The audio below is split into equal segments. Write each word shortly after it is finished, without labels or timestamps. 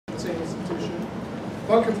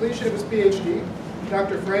Upon completion of his PhD,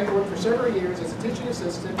 Dr. Frank worked for several years as a teaching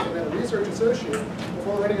assistant and then a research associate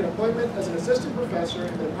before earning an appointment as an assistant professor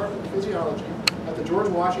in the Department of Physiology at the George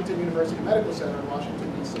Washington University Medical Center in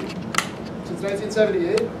Washington, D.C. Since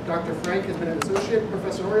 1978, Dr. Frank has been an associate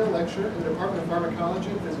professorial lecturer in the Department of Pharmacology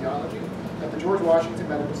and Physiology at the George Washington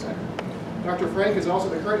Medical Center. Dr. Frank is also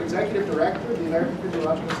the current executive director of the American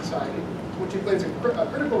Physiological Society, which he plays a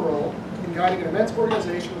critical role in guiding an immense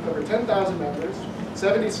organization with over 10,000 members,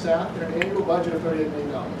 70 staff, and an annual budget of $38 million.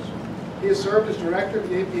 He has served as director of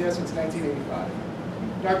the APS since 1985.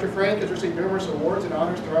 Dr. Frank has received numerous awards and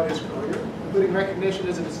honors throughout his career, including recognition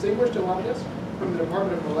as a distinguished alumnus from the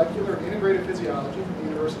Department of Molecular and Integrative Physiology from the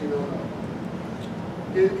University of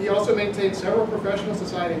Illinois. He also maintains several professional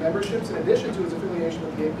society memberships in addition to his affiliation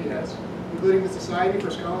with the APS, including the Society for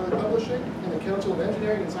Scholarly Publishing and the Council of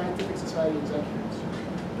Engineering and Scientific Society Executives.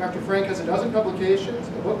 Dr. Frank has a dozen publications,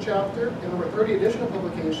 a book chapter, and over 30 additional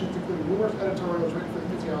publications, including numerous editorials written for the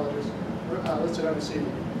physiologists listed on the CV.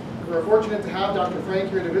 We're fortunate to have Dr. Frank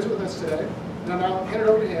here to visit with us today, and I'll now hand it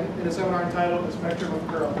over to him in a seminar entitled The Spectrum of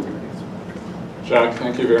Career Opportunities. Jack,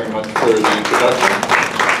 thank you very much for the introduction.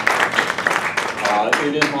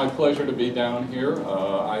 It is my pleasure to be down here.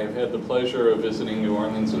 I have had the pleasure of visiting New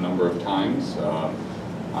Orleans a number of times.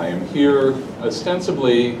 I am here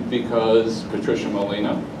ostensibly because Patricia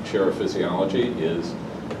Molina, Chair of Physiology, is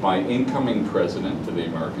my incoming president of the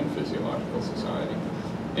American Physiological Society.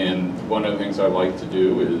 And one of the things I like to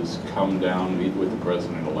do is come down, meet with the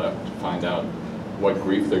president-elect, find out what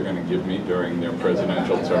grief they're going to give me during their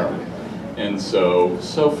presidential term. And so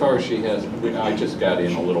far she has, I just got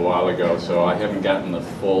in a little while ago, so I haven't gotten the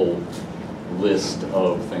full list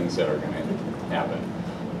of things that are going to happen.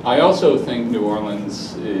 I also think New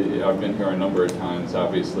Orleans, I've been here a number of times.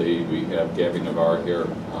 Obviously, we have Gabby Navarre here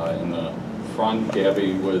in the front.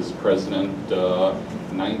 Gabby was president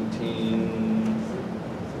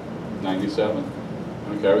 1997.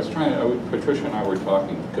 Okay, Patricia and I were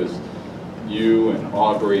talking because you and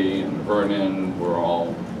Aubrey and Vernon were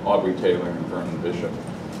all, Aubrey Taylor and Vernon Bishop,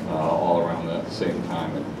 all around the same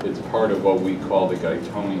time. It's part of what we call the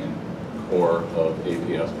Guytonian core of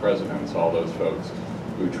APS presidents, all those folks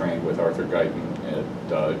who trained with Arthur Guyton at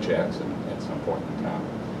Jackson at some point in time.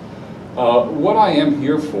 What I am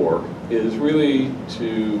here for is really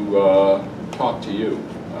to talk to you.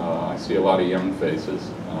 I see a lot of young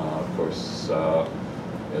faces. Of course,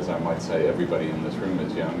 as I might say, everybody in this room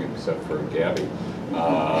is young except for Gabby,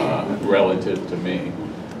 relative to me.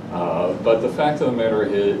 But the fact of the matter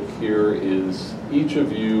here is each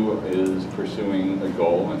of you is pursuing a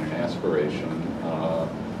goal and an aspiration.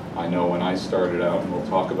 I know when I started out, and we'll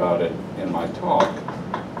talk about it in my talk,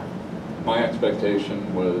 my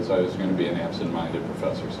expectation was I was going to be an absent-minded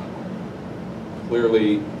professor somewhere.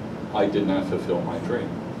 Clearly, I did not fulfill my dream.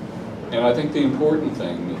 And I think the important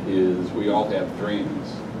thing is we all have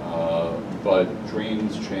dreams, but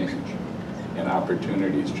dreams change and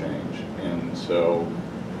opportunities change. And so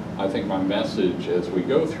I think my message as we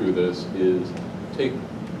go through this is take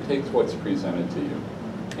what's presented to you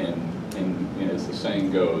and as the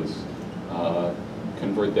saying goes,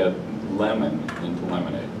 convert that lemon into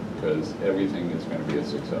lemonade, because everything is going to be a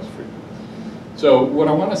success for you. So what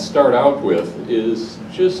I want to start out with is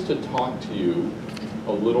just to talk to you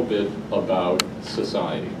a little bit about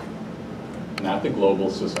society, not the global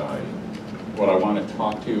society. What I want to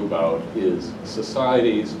talk to you about is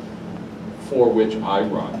societies for which I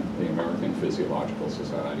run, the American Physiological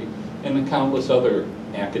Society, and the countless other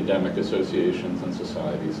academic associations and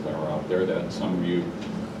societies that are out there that some of you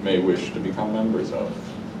may wish to become members of.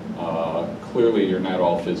 Clearly, you're not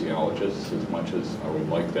all physiologists, as much as I would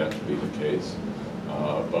like that to be the case,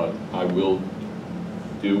 but I will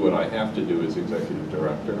do what I have to do as executive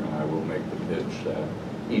director, and I will make the pitch that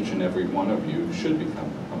each and every one of you should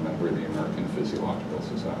become a member of the American Physiological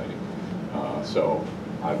Society. So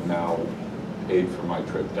I've now paid for my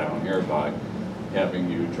trip down here by having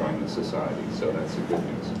you join the society, so that's the good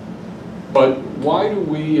news. But why do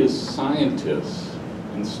we as scientists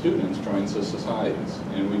and students join the societies?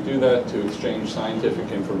 And we do that to exchange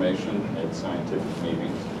scientific information at scientific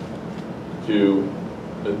meetings, to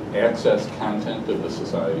access content of the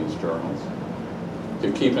society's journals,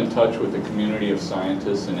 to keep in touch with the community of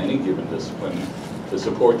scientists in any given discipline, to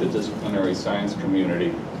support the disciplinary science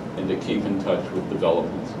community, and to keep in touch with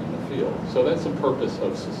developments in the field. So that's the purpose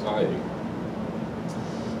of society.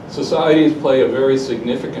 Societies play a very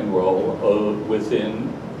significant role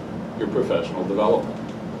within your professional development.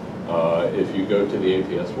 If you go to the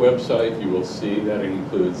APS website, you will see that it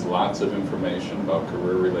includes lots of information about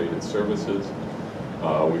career-related services.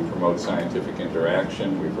 We promote scientific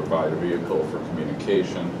interaction, we provide a vehicle for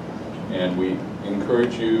communication, and we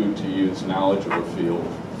encourage you to use knowledge of a field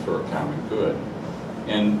for a common good.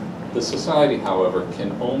 And the society, however,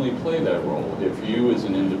 can only play that role if you as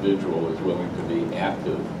an individual is willing to be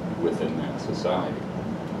active within that society.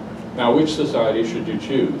 Now, which society should you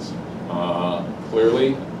choose?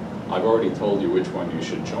 Clearly, I've already told you which one you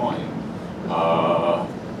should join.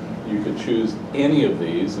 You could choose any of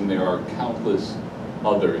these, and there are countless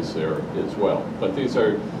others there as well. But these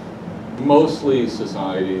are mostly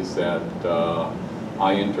societies that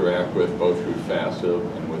I interact with both through FASIB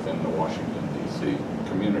and within the Washington, D.C.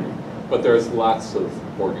 community. But there's lots of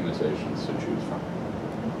organizations to choose from.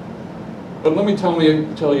 But let me tell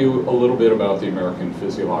you a little bit about the American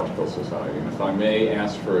Physiological Society. And if I may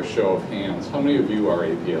ask for a show of hands, how many of you are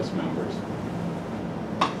APS members?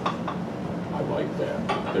 I like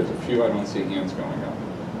that. There's a few I don't see hands going up.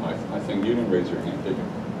 I think you didn't raise your hand, did you?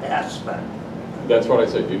 Yes, but That's what I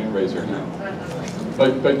said, you didn't raise your hand.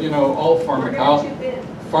 But you know, all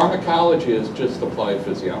pharmacology is just applied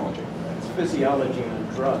physiology. it's physiology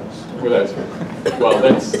and drugs. Well,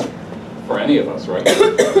 that's for any of us, right?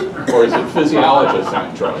 Or is it physiologists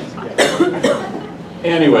and drugs?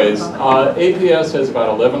 Anyways, APS has about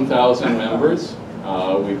 11,000 members.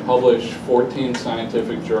 We publish 14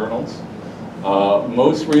 scientific journals.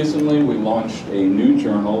 Most recently, we launched a new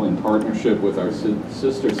journal in partnership with our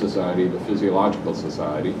sister society, the Physiological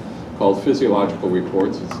Society, called Physiological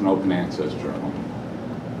Reports. It's an open access journal.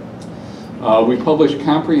 We publish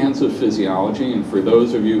comprehensive physiology, and for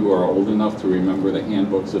those of you who are old enough to remember the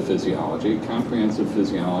handbooks of physiology, comprehensive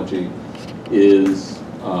physiology is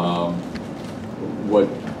what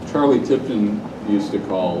Charlie Tipton used to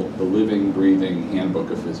call the living, breathing handbook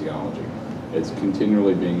of physiology. It's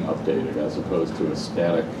continually being updated as opposed to a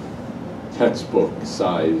static textbook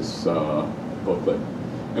size booklet.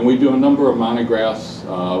 And we do a number of monographs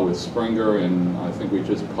with Springer, and I think we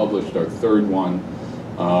just published our third one,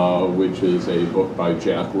 which is a book by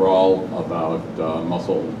Jack Rawl about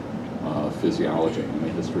muscle physiology and the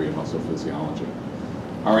history of muscle physiology.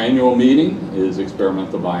 Our annual meeting is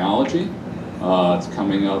experimental biology. It's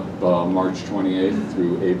coming up March 28th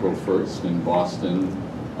through April 1st in Boston,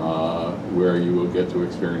 where you will get to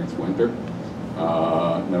experience winter,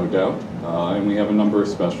 no doubt. And we have a number of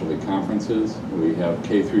specialty conferences. We have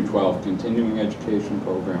K through 12 continuing education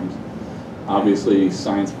programs. Obviously,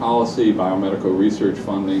 science policy, biomedical research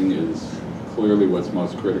funding is clearly what's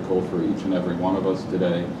most critical for each and every one of us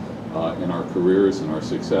today in our careers and our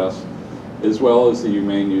success, as well as the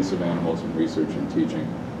humane use of animals in research and teaching.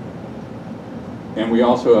 And we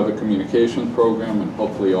also have a communications program, and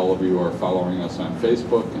hopefully all of you are following us on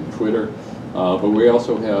Facebook and Twitter. But we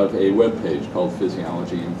also have a webpage called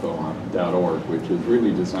physiologyinfo.org, which is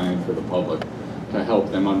really designed for the public to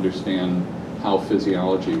help them understand how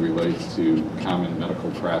physiology relates to common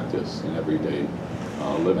medical practice in everyday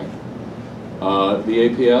living. The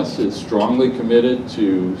APS is strongly committed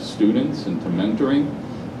to students and to mentoring.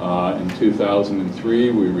 In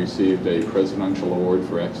 2003, we received a Presidential Award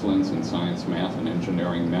for Excellence in Science, Math, and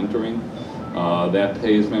Engineering Mentoring. That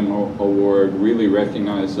Paisman Award really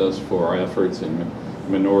recognized us for our efforts in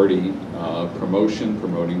minority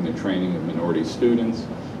promoting the training of minority students,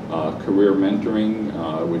 career mentoring,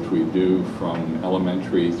 which we do from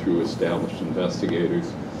elementary through established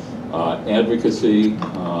investigators, advocacy,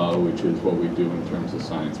 which is what we do in terms of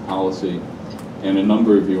science policy, and a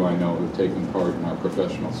number of you I know have taken part in our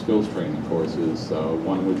professional skills training courses,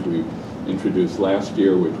 one which we introduced last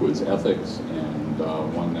year, which was ethics, and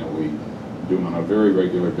one that we do on a very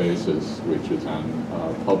regular basis, which is on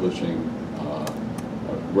publishing,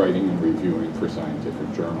 writing and reviewing for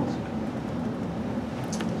scientific journals.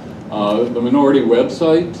 The minority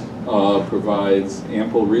website provides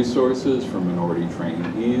ample resources for minority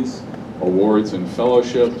trainees, awards and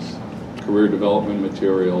fellowships, career development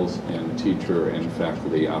materials, and teacher and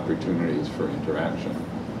faculty opportunities for interaction.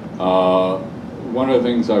 One of the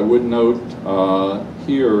things I would note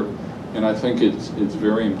here, and I think it's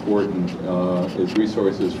very important, is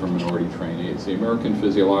resources for minority trainees. The American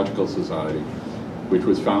Physiological Society, which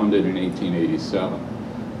was founded in 1887,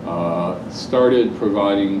 started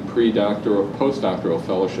providing postdoctoral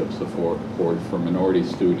fellowship support for minority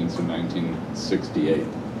students in 1968,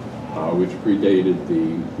 which predated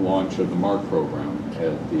the launch of the MARC program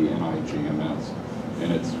at the NIGMS.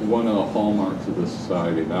 And it's one of the hallmarks of the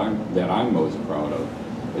society that I'm most proud of,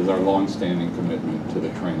 is our longstanding commitment to the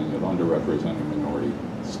training of underrepresented minority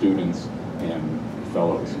students and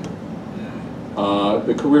fellows.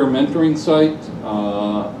 The career mentoring site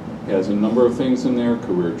has a number of things in there: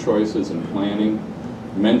 career choices and planning,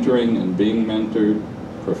 mentoring and being mentored,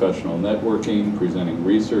 professional networking, presenting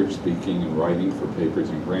research, speaking, and writing for papers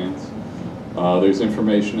and grants. There's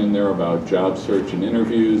information in there about job search and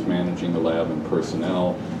interviews, managing the lab and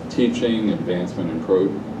personnel, teaching, advancement and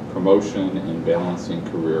promotion, and balancing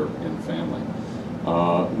career and family.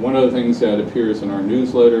 One of the things that appears in our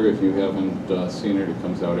newsletter, if you haven't seen it, it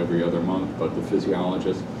comes out every other month, but the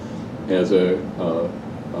physiologist has a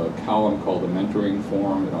column called the mentoring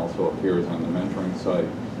forum. It also appears on the mentoring site,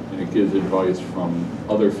 and it gives advice from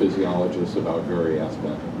other physiologists about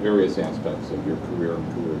various aspects of your career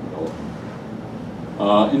and career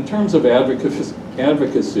development. In terms of advocacy,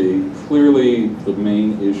 clearly the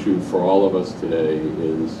main issue for all of us today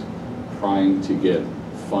is trying to get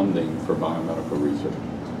funding for biomedical research.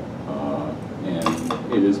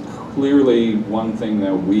 And it is clearly one thing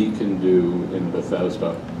that we can do in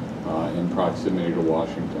Bethesda, in proximity to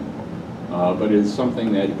Washington. But it is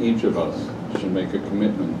something that each of us should make a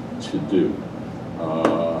commitment to do.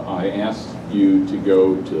 I asked you to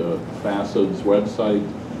go to FASAB's website.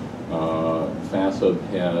 FASAB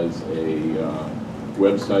has a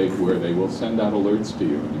website where they will send out alerts to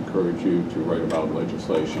you and encourage you to write about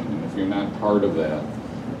legislation. And if you're not part of that,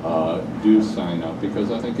 do sign up, because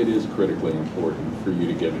I think it is critically important for you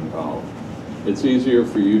to get involved. It's easier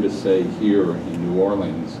for you to say here in New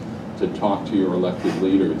Orleans to talk to your elected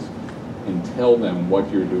leaders and tell them what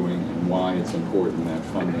you're doing and why it's important that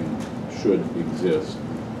funding should exist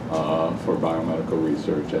for biomedical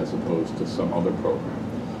research as opposed to some other program.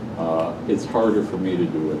 It's harder for me to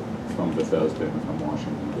do it from Bethesda and from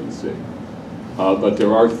Washington, D.C. But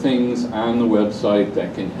there are things on the website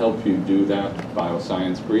that can help you do that.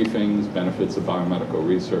 Bioscience briefings, benefits of biomedical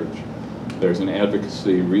research. There's an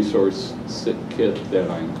advocacy resource kit that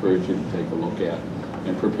I encourage you to take a look at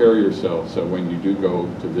and prepare yourself so when you do go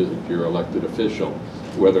to visit your elected official,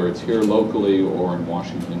 whether it's here locally or in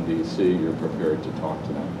Washington, D.C., you're prepared to talk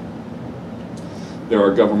to them. There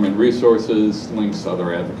are government resources, links to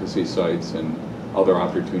other advocacy sites, and other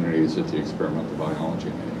opportunities at the experimental biology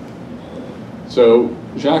meeting. So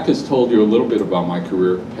Jacques has told you a little bit about my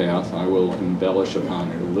career path. I will embellish upon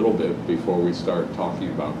it a little bit before we start talking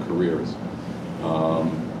about careers.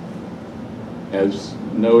 As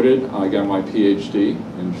noted, I got my PhD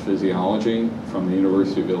in physiology from the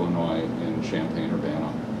University of Illinois in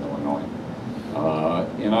Champaign-Urbana, Illinois.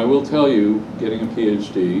 And I will tell you, getting a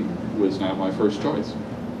PhD was not my first choice.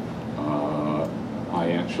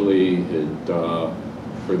 I actually had,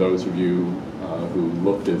 for those of you who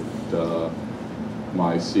looked at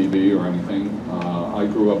my CV or anything, I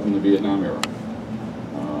grew up in the Vietnam era.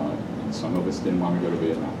 And some of us didn't want to go to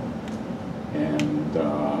Vietnam.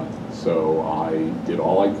 And so I did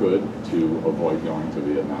all I could to avoid going to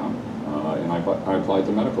Vietnam, and I applied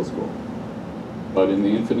to medical school. But in the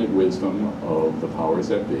infinite wisdom of the powers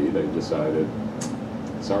that be, they decided,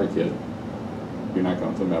 sorry kid, you're not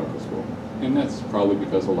going to medical school. And that's probably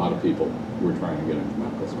because a lot of people were trying to get into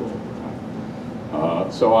medical school at the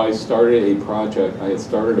time. So I started a project. I had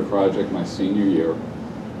started a project my senior year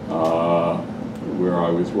where I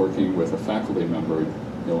was working with a faculty member in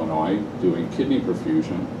Illinois doing kidney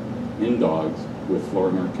perfusion in dogs with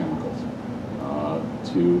fluorinated chemicals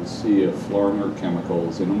to see if fluorinated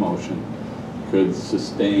chemicals in a motion could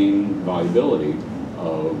sustain viability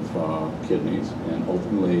of kidneys and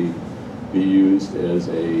ultimately be used as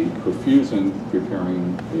a perfusant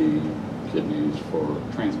preparing the kidneys for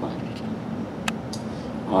transplant.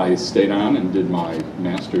 I stayed on and did my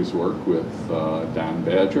master's work with Don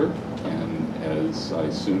Badger, and as I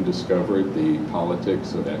soon discovered the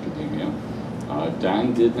politics of academia,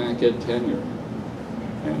 Don did not get tenure.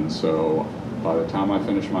 And so by the time I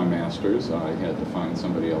finished my master's, I had to find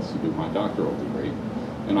somebody else to do my doctoral degree.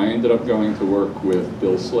 And I ended up going to work with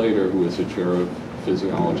Bill Slater, who was the chair of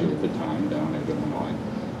physiology at the time down in Illinois,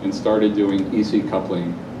 and started doing EC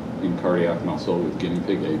coupling in cardiac muscle with guinea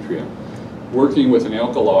pig atria, working with an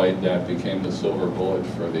alkaloid that became the silver bullet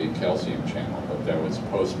for the calcium channel, but that was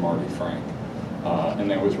post Marty Frank,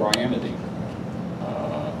 and that was ryanodine.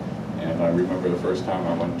 And I remember the first time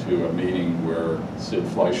I went to a meeting where Sid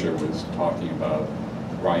Fleischer was talking about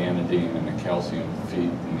ryanodine and the calcium feed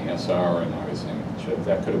in the SR, and I was saying, shit,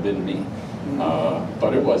 that could have been me,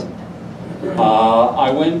 but it wasn't. I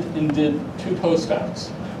went and did 2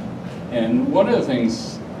 postdocs, and one of the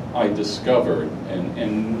things I discovered,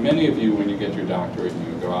 and many of you when you get your doctorate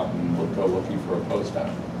you go out and go looking for a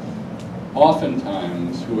postdoc,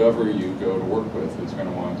 oftentimes whoever you go to work with is going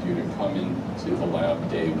to want you to come into the lab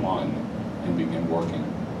day 1 and begin working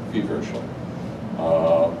feverishly.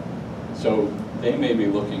 So they may be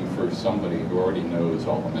looking for somebody who already knows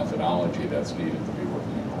all the methodology that's needed to be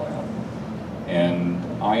working in the lab. And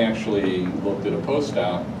I actually looked at a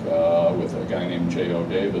postdoc with a guy named J.O.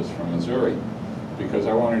 Davis from Missouri because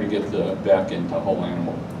I wanted to get back into whole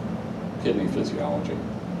animal kidney physiology.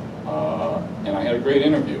 And I had a great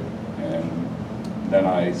interview. And then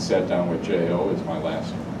I sat down with J.O. as my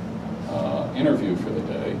last interview for the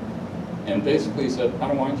day, and basically said, I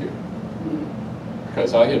don't want you.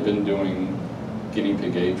 Because I had been doing guinea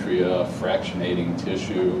pig atria, fractionating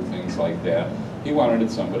tissue, things like that. He wanted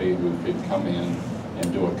somebody who could come in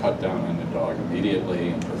and do a cut down on the dog immediately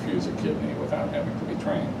and perfuse a kidney without having to be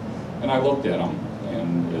trained. And I looked at him,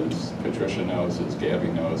 and as Patricia knows, as Gabby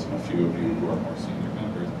knows, and a few of you who are more senior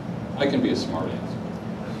members, I can be a smart ass.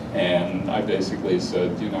 And I basically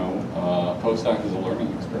said, you know, postdoc is a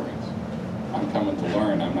learning experience. I'm coming to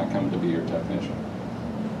learn, I'm not coming to be your technician.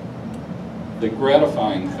 The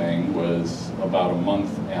gratifying thing was about a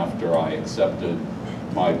month after I accepted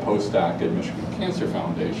my postdoc at Michigan Cancer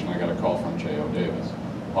Foundation, I got a call from J.O. Davis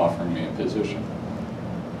offering me a position.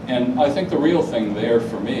 And I think the real thing there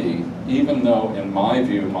for me, even though in my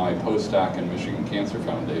view my postdoc in Michigan Cancer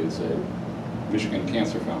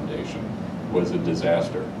Foundation was a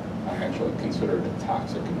disaster, I actually consider it a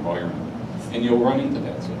toxic environment. And you'll run into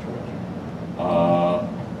that situation.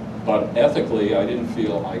 But ethically, I didn't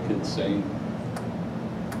feel I could say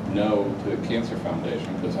no to the Cancer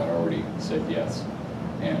Foundation because I'd already said yes.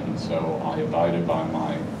 And so I abided by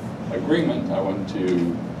my agreement. I went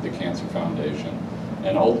to the Cancer Foundation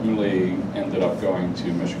and ultimately ended up going to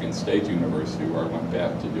Michigan State University, where I went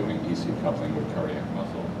back to doing EC coupling with cardiac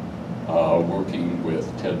muscle, working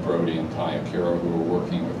with Ted Brody and Ty Akira, who were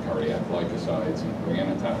working with cardiac glycosides and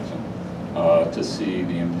granitoxin to see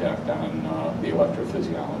the impact on the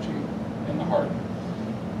electrophysiology in the heart.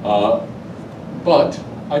 But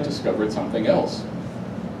I discovered something else.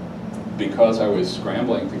 Because I was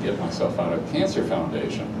scrambling to get myself out of Cancer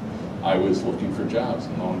Foundation, I was looking for jobs,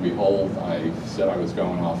 and lo and behold, I said I was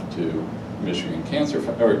going off to Michigan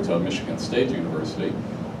to Michigan State University,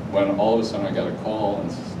 when all of a sudden I got a call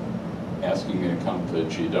and asking me to come to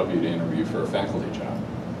GW to interview for a faculty job.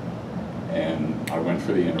 And I went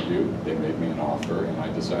for the interview, they made me an offer, and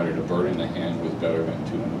I decided a bird in the hand was better than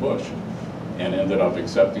two in the bush, and ended up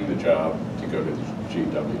accepting the job to go to the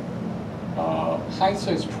GW.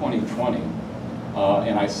 Hindsight's 20/20,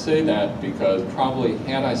 and I say that because probably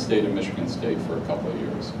had I stayed at Michigan State for a couple of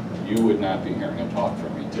years, you would not be hearing a talk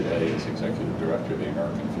from me today as Executive Director of the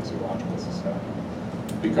American Physiological Society.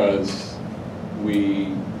 Because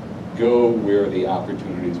we go where the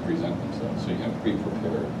opportunities present themselves, so you have to be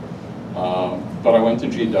prepared. But I went to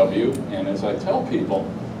GW, and as I tell people,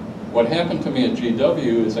 what happened to me at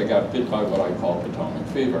GW is I got bit by what I call Potomac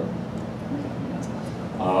fever.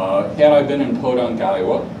 Had I been in Podunk,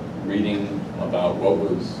 Iowa, reading about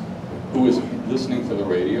who was listening to the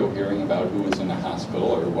radio, hearing about who was in the hospital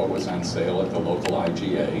or what was on sale at the local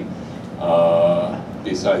IGA,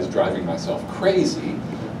 besides driving myself crazy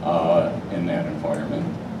in that environment,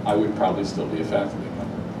 I would probably still be a faculty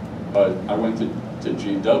member. But I went to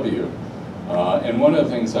GW, and one of the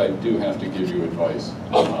things I do have to give you advice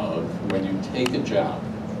when you take a job,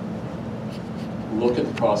 look at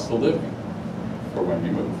the cost of living for when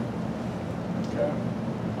you move. Okay.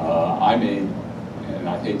 I made, and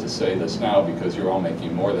I hate to say this now because you're all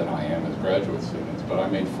making more than I am as graduate students, but I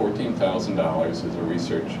made $14,000 as a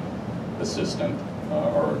research assistant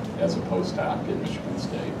or as a postdoc at Michigan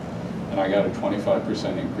State, and I got a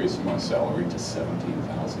 25% increase in my salary to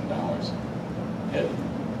 $17,000 at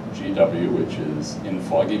GW, which is in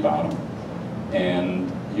Foggy Bottom,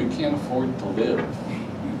 and you can't afford to live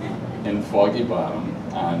in Foggy Bottom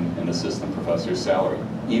on an assistant professor's salary,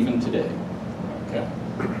 even today. Okay.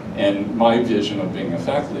 And my vision of being a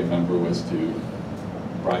faculty member was to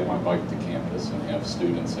ride my bike to campus and have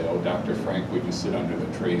students say, "Oh, Dr. Frank, would you sit under the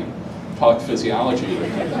tree and talk physiology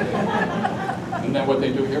with me?" Isn't that what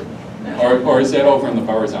they do here? Or is that over in the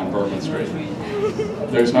bars on Bourbon Street?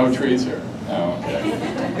 There's no trees here. Oh,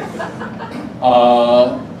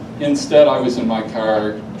 okay. Instead, I was in my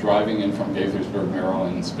car driving in from Gaithersburg,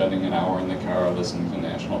 Maryland, spending an hour in the car listening to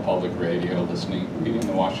National Public Radio, reading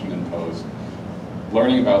the Washington Post,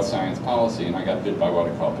 learning about science policy, and I got bit by what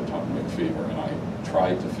I call Potomac fever, and I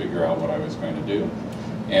tried to figure out what I was going to do.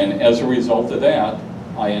 And as a result of that,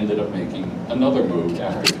 I ended up making another move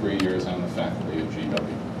after 3 years on the faculty at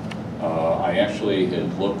GW. I actually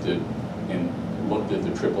had looked at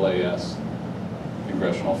the AAAS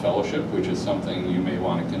Congressional Fellowship, which is something you may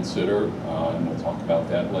want to consider, and we'll talk about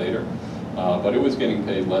that later. But it was getting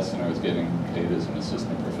paid less than I was getting paid as an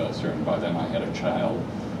assistant professor, and by then I had a child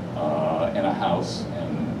and a house,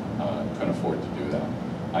 and couldn't afford to do that.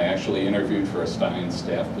 I actually interviewed for a Stein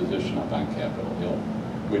staff position up on Capitol Hill,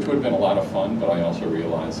 which would have been a lot of fun, but I also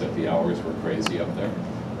realized that the hours were crazy up there.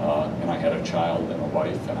 And I had a child and a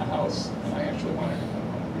wife and a house, and I actually wanted to come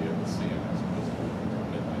home and be able to see him as opposed to working until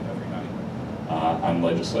midnight every night on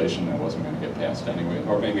legislation that wasn't going to get passed anyway.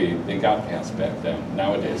 Or maybe they got passed back then.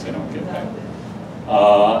 Nowadays they don't get passed.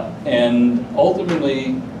 And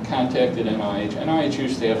ultimately contacted NIH. NIH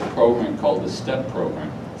used to have a program called the STEP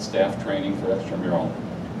program, Staff Training for Extramural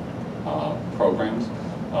Programs,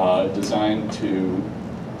 designed to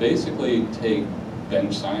basically take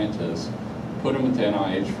bench scientists, put them at the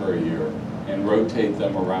NIH for a year, and rotate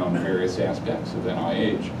them around various aspects of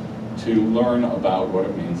NIH to learn about what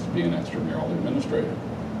it means to be an extramural administrator.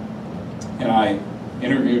 And I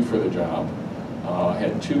interviewed for the job,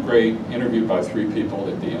 interviewed by 3 people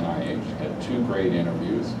at the NIH, had 2 great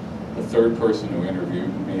interviews. The third person who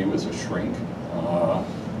interviewed me was a shrink.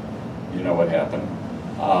 You know what happened.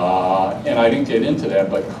 And I didn't get into that,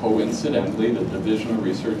 but coincidentally, the Division of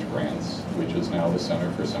Research Grants, which is now the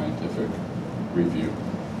Center for Scientific Review,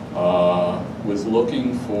 was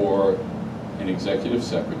looking for an executive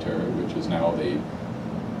secretary, which is now the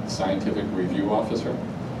scientific review officer,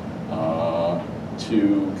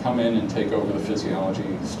 to come in and take over the physiology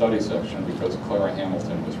study section because Clara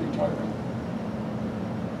Hamilton was retiring.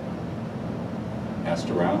 Asked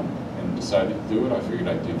around and decided to do it. I figured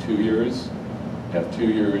I'd do 2 years, have 2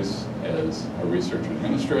 years as a research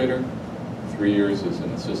administrator, 3 years as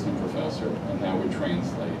an assistant professor, and that would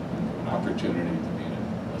translate into an opportunity to be an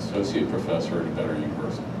associate professor at a better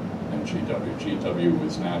university than GW. GW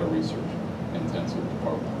was not a research-intensive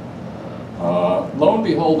department. Lo and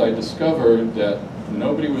behold, I discovered that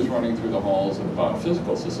nobody was running through the halls of the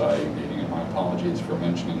Biophysical Society meeting, and my apologies for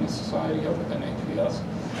mentioning the society other than APS,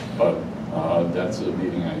 but that's a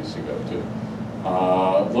meeting I used to go to.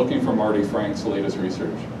 Looking for Marty Frank's latest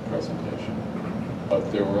research presentation.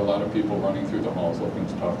 But there were a lot of people running through the halls looking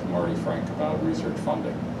to talk to Marty Frank about research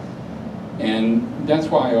funding. And that's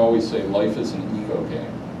why I always say life is an ego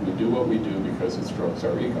game. We do what we do because it strokes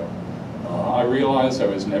our ego. I realized I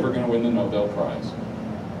was never going to win the Nobel Prize.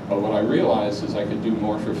 But what I realized is I could do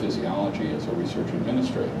more for physiology as a research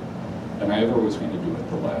administrator than I ever was going to do at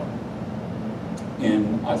the lab.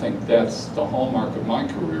 And I think that's the hallmark of my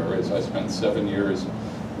career, is I spent 7 years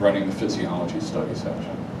running the physiology study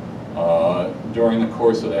section. During the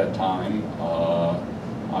course of that time,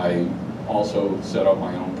 I also set up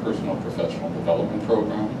my own personal professional development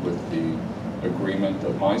program with the agreement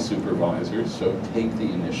of my supervisors. So take the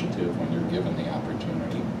initiative when you're given the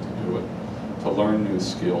opportunity to do it, to learn new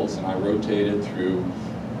skills. And I rotated through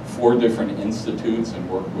 4 different institutes and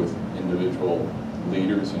worked with individual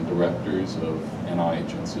leaders and directors of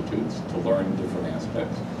NIH institutes to learn different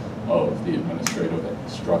aspects of the administrative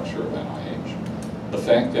structure of NIH. The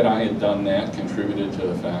fact that I had done that contributed to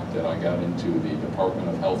the fact that I got into the Department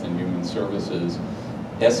of Health and Human Services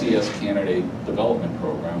SES Candidate Development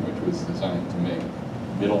Program, which was designed to make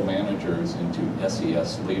middle managers into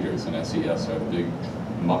SES leaders, and SES are big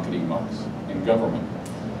muckety-mucks in government.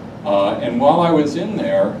 And while I was in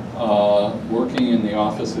there, working in the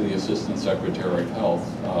Office of the Assistant Secretary of Health,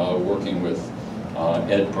 working with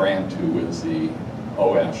Ed Brandt, who was the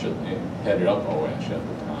OASH, headed up OASH at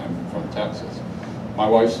the time, from Texas, my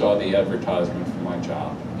wife saw the advertisement for my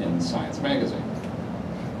job in Science magazine.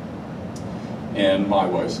 And my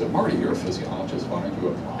wife said, "Marty, you're a physiologist, why don't you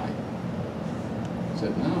apply?" I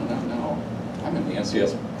said, no, I'm in the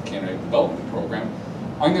SES Candidate Development Program.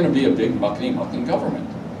 I'm going to be a big muckety-muck in government.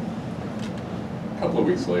 A couple of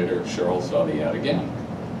weeks later, Cheryl saw the ad again.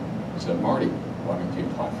 She said, "Marty, why don't you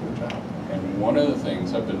apply for the job?" And one of the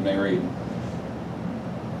things, I've been married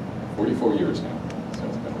 44 years now, so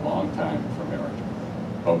it's been a long time for marriage.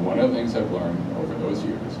 But one of the things I've learned over those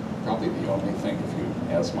years, probably the only thing if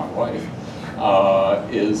you ask my wife,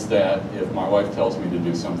 is that if my wife tells me to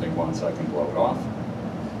do something once, I can blow it off.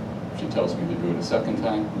 If she tells me to do it a second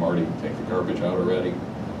time, "Marty, take the garbage out already,"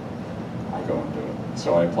 I go and do it.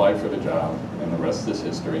 So I applied for the job, and the rest is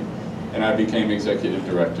history. And I became executive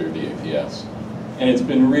director of the APS. And it's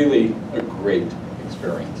been really a great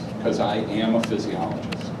experience, because I am a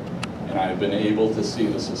physiologist. And I've been able to see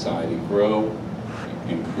the society grow,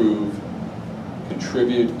 improve,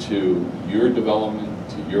 contribute to your development,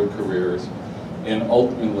 to your careers, and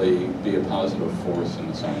ultimately be a positive force in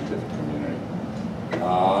the scientific community.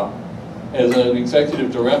 As an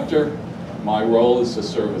executive director, my role is to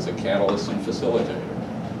serve as a catalyst and facilitator.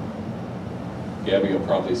 Gabby will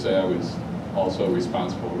probably say I was also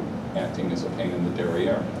responsible for acting as a pain in the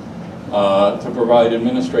derriere. To provide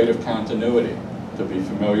administrative continuity, to be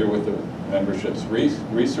familiar with the membership's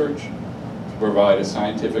research, to provide a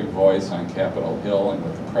scientific voice on Capitol Hill and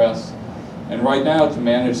with the press, and right now to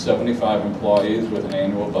manage 75 employees with an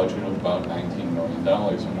annual budget of about $19 million.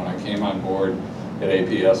 And when I came on board at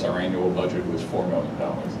APS, our annual budget was $4 million.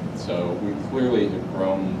 So we clearly have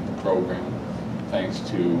grown the program thanks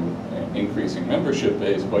to an increasing membership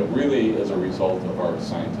base, but really as a result of our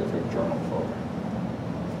scientific journal program.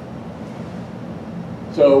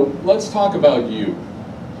 So let's talk about you.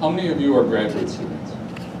 How many of you are graduate students?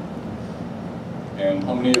 And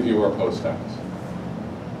how many of you are postdocs?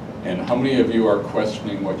 And how many of you are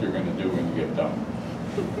questioning what you're going to do when you get done?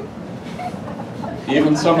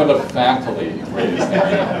 Even some of the faculty raised their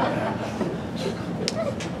hand.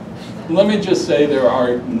 Let me just say there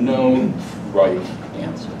are no right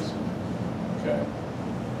answers. Okay?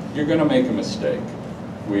 You're going to make a mistake.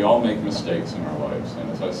 We all make mistakes in our lives.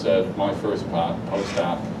 And as I said, my first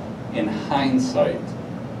postdoc, in hindsight,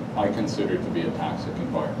 I considered to be a toxic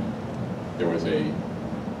environment. There was a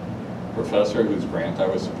professor whose grant I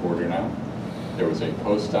was supporting on, there was a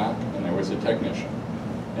postdoc, and there was a technician.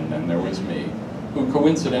 And then there was me, who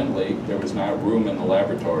coincidentally, there was not room in the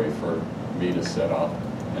laboratory for me to set up,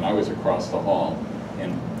 and I was across the hall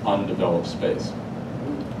in undeveloped space.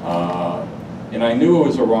 And I knew it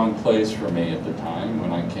was a wrong place for me at the time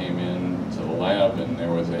when I came into the lab and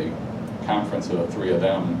there was a conference of the three of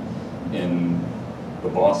them in the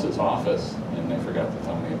boss's office, and they forgot to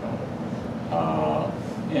tell me about it.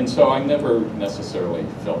 And so I never necessarily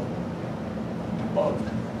felt loved,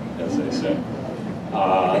 as they say.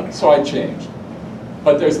 So I changed.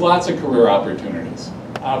 But there's lots of career opportunities.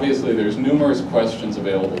 Obviously, there's numerous questions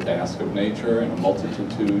available to ask of nature and a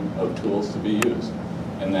multitude of tools to be used.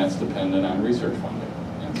 And that's dependent on research funding.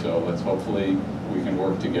 And so let's hopefully we can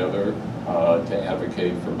work together to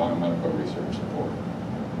advocate for biomedical research support.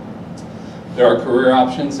 There are career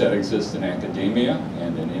options that exist in academia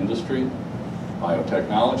and in industry,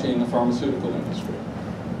 biotechnology, and the pharmaceutical industry.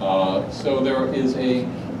 So there is a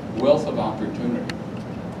wealth of opportunity,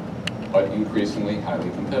 but increasingly highly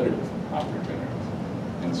competitive opportunities.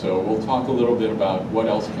 And so we'll talk a little bit about what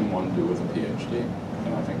else can one do with a PhD,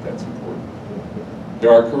 and I think that's important.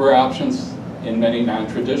 There are career options in many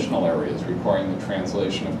non-traditional areas requiring the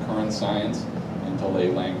translation of current science into lay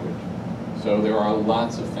language. So there are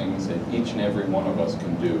lots of things that each and every one of us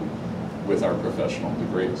can do with our professional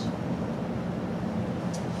degrees.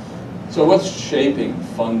 So what's shaping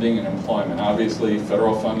funding and employment? Obviously,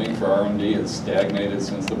 federal funding for R&D has stagnated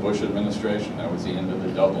since the Bush administration. That was the end of the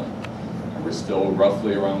doubling. And we're still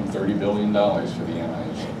roughly around $30 billion for the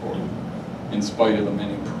NIH support, in spite of the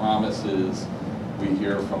many promises we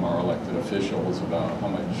hear from our elected officials about how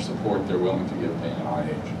much support they're willing to give to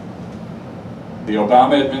NIH. The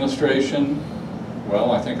Obama administration,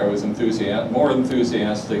 well, I think I was more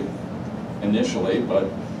enthusiastic initially, but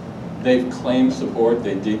they've claimed support.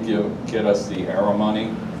 They did get us the ARRA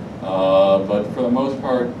money, but for the most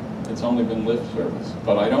part, it's only been lip service.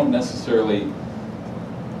 But I don't necessarily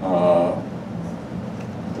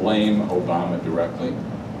blame Obama directly.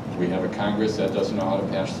 We have a Congress that doesn't know how to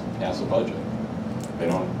pass a budget. They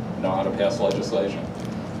don't know how to pass legislation.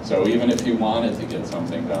 So even if he wanted to get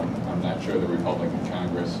something done, I'm not sure the Republican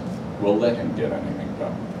Congress will let him get anything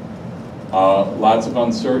done. Lots of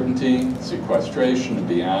uncertainty, sequestration and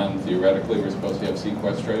beyond. Theoretically, we're supposed to have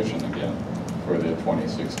sequestration again for the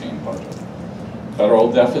 2016 budget. Federal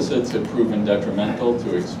deficits have proven detrimental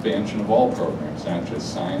to expansion of all programs, not just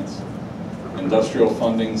science. Industrial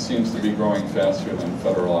funding seems to be growing faster than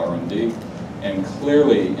federal R&D, and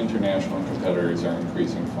clearly international competitors are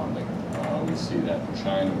increasing funding. We see that in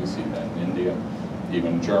China, we see that in India.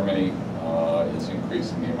 Even Germany is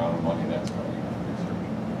increasing the amount of money that's going into research.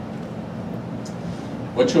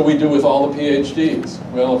 What shall we do with all the PhDs?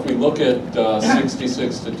 Well, if we look at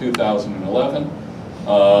 66 to 2011,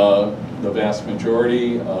 the vast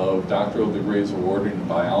majority of doctoral degrees awarded in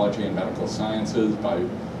biology and medical sciences by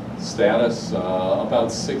status,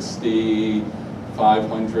 about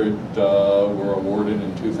 6,500 were awarded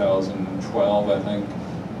in 2012, I think,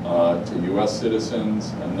 to U.S.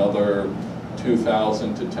 citizens, another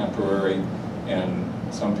 2,000 to temporary, and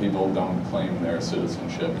some people don't claim their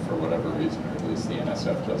citizenship for whatever reason, or at least the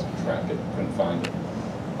NSF doesn't track it, couldn't find it.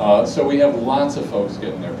 So we have lots of folks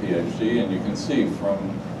getting their PhD, and you can see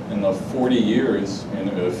from in the 40 years, in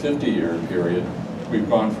a 50-year period, we've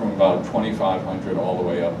gone from about 2,500 all the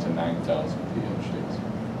way up to 9,000 PhDs.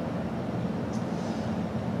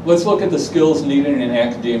 Let's look at the skills needed in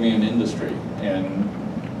academia and industry. And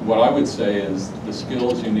what I would say is the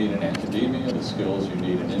skills you need in academia, the skills you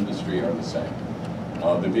need in industry are the same.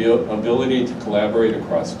 The ability to collaborate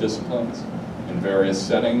across disciplines in various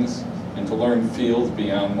settings and to learn fields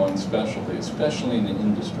beyond one's specialty, especially in the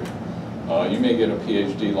industry. You may get a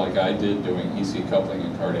PhD like I did doing EC coupling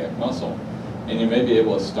and cardiac muscle, and you may be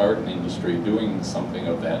able to start in industry doing something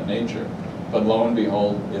of that nature. But lo and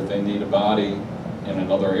behold, if they need a body in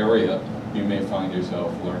another area, you may find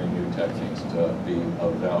yourself learning new techniques to be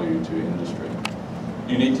of value to industry.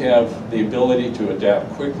 You need to have the ability to adapt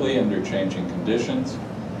quickly under changing conditions.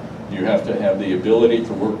 You have to have the ability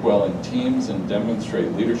to work well in teams and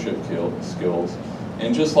demonstrate leadership skills.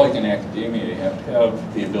 And just like in academia, you have to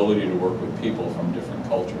have the ability to work with people from different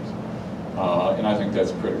cultures. And I think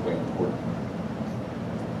that's critically important.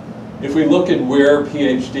 If we look at where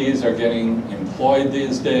PhDs are getting employed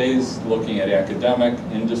these days, looking at academic,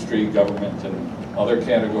 industry, government, and other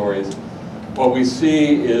categories, what we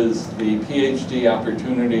see is the PhD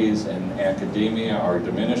opportunities in academia are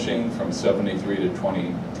diminishing from 73 to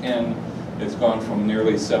 2010. It's gone from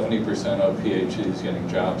nearly 70% of PhDs getting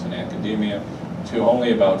jobs in academia to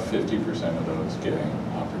only about 50% of those getting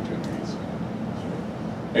opportunities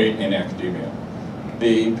in academia.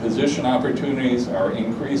 The position opportunities are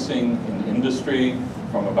increasing in industry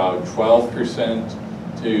from about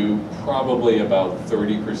 12% to probably about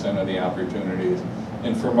 30% of the opportunities.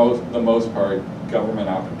 And for the most part, government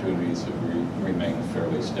opportunities have remained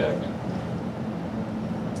fairly stagnant.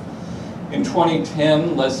 In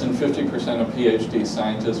 2010, less than 50% of PhD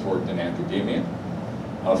scientists worked in academia.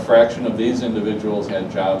 A fraction of these individuals had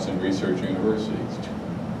jobs in research universities.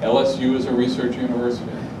 LSU is a research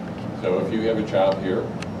university. So if you have a job here,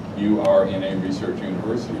 you are in a research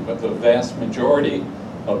university. But the vast majority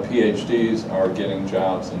of PhDs are getting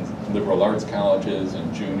jobs in liberal arts colleges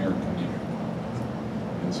and junior community.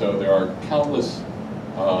 And so there are countless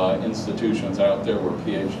institutions out there where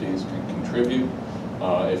PhDs can contribute.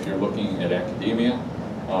 If you're looking at academia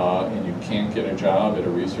and you can't get a job at a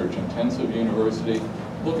research-intensive university,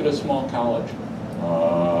 look at a small college.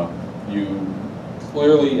 You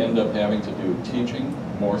clearly end up having to do teaching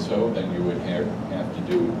more so than you would have to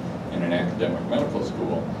do in an academic medical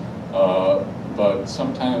school. But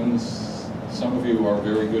sometimes some of you are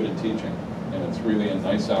very good at teaching, and it's really a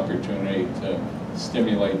nice opportunity to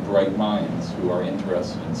stimulate bright minds who are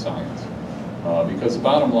interested in science. Because the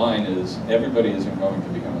bottom line is everybody isn't going to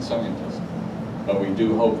become a scientist, but we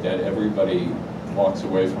do hope that everybody walks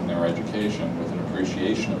away from their education with an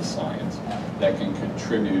appreciation of science that can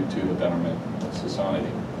contribute to the betterment of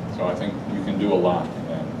society. So I think you can do a lot in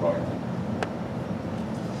that environment.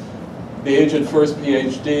 The age at first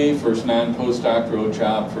PhD, first non-postdoctoral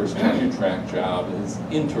job, first tenure track job is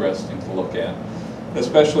interesting to look at,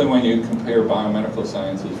 especially when you compare biomedical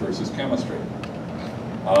sciences versus chemistry.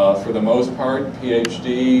 For the most part,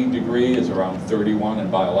 PhD degree is around 31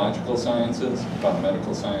 in biological sciences,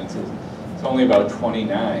 biomedical sciences. It's only about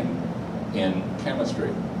 29 in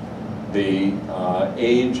chemistry. The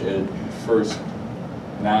age at first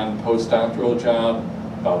non-postdoctoral job,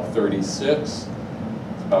 about 36. It's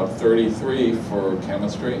about 33 for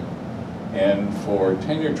chemistry. And for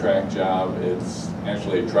tenure track job, it's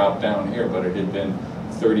actually a drop down here, but it had been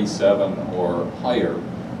 37 or higher.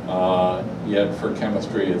 Yet for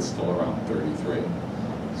chemistry, it's still around 33.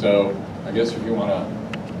 So I guess if you want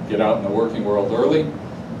to get out in the working world early,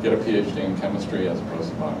 get a PhD in chemistry as opposed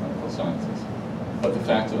to biomedical sciences. But the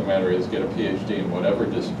fact of the matter is, get a PhD in whatever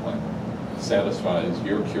discipline satisfies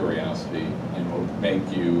your curiosity and will make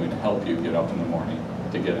you and help you get up in the morning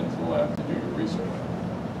to get into the lab to do your research.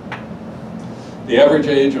 The average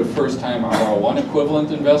age of first-time RL1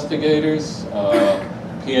 equivalent investigators,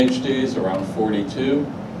 PhDs around 42.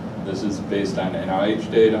 This is based on NIH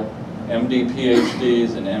data. MD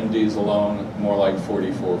PhDs and MDs alone, more like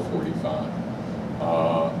 44, 45.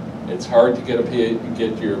 It's hard to get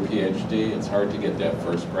your PhD. It's hard to get that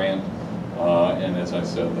first grant. And as I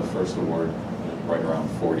said, the first award is right around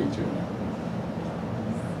 42 now.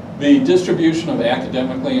 The distribution of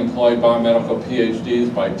academically employed biomedical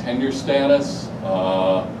PhDs by tenure status.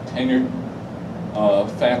 Tenured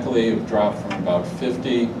faculty have dropped from about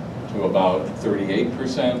 50 to about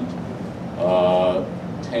 38%.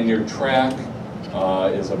 Tenure track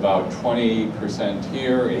is about 20%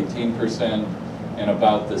 here, 18%, and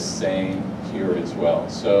about the same here as well.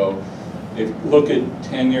 So if you look at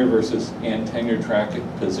tenure versus and tenure track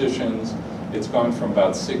positions, it's gone from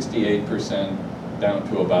about 68% down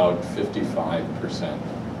to about 55%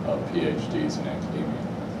 of PhDs in academia.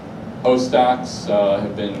 Postdocs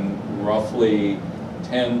have been roughly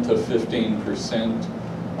 10 to 15%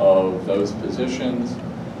 of those positions.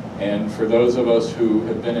 And for those of us who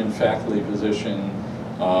have been in faculty position,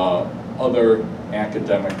 other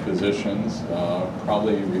academic positions,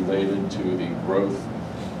 probably related to the growth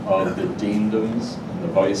of the deandoms, and the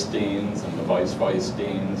vice deans, and the vice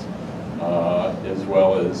deans, as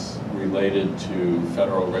well as related to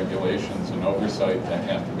federal regulations and oversight that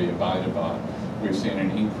have to be abided by. We've seen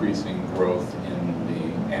an increasing growth in the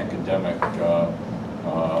academic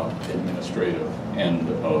administrative end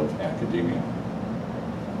of academia.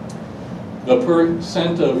 The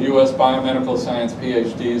percent of U.S. biomedical science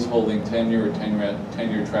PhDs holding tenure or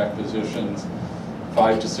tenure track positions,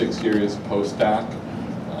 5 to 6 years postdoc.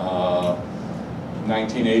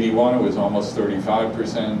 1981, it was almost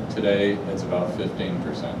 35%. Today, it's about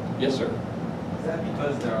 15%. Yes, sir? Is that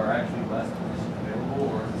because there are actually less positions available,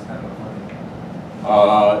 or is this kind of a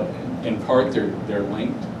funding? In part, they're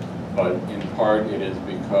linked, but in part, it is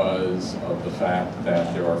because of the fact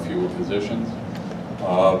that there are fewer positions.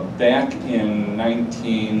 Back in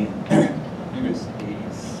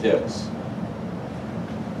 1986,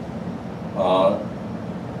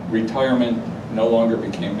 retirement no longer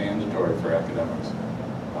became mandatory for academics.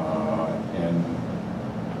 And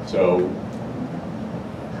so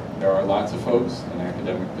there are lots of folks in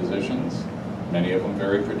academic positions, many of them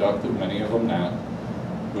very productive, many of them not,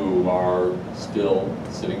 who are still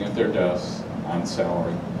sitting at their desks on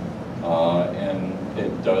salary. And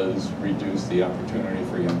it does reduce the opportunity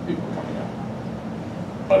for young people coming out.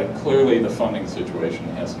 But clearly the funding situation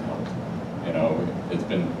hasn't helped. You know, it's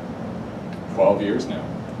been 12 years now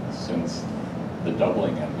since the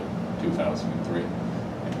doubling ended, 2003.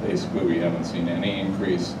 And basically we haven't seen any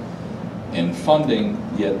increase in funding,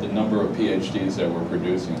 yet the number of PhDs that we're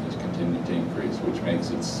producing has continued to increase, which makes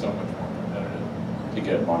it so much more competitive to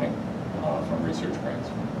get money from research grants.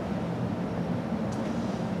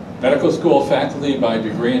 Medical school faculty by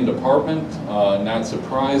degree and department, not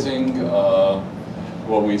surprising.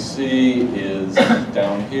 What we see is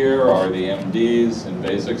down here are the MDs in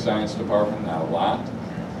basic science department, not a lot.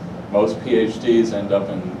 Most PhDs end up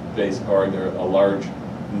in there a large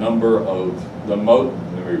number of let me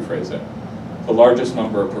rephrase that. The largest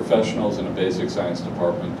number of professionals in a basic science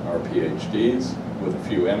department are PhDs, with a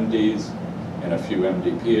few MDs and a few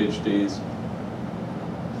MD PhDs.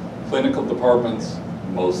 Clinical departments,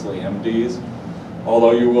 mostly MDs,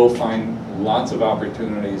 although you will find lots of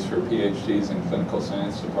opportunities for PhDs in clinical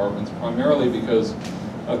science departments, primarily because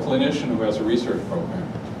a clinician who has a research program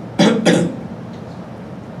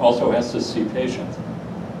also has to see patients.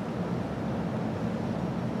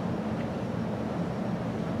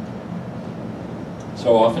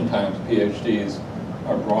 So oftentimes PhDs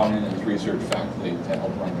are brought in as research faculty to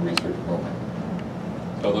help run the research program.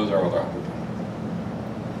 So those are other opportunities.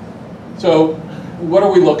 So what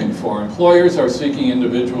are we looking for? Employers are seeking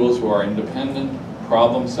individuals who are independent,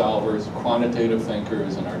 problem solvers, quantitative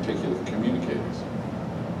thinkers, and articulate communicators.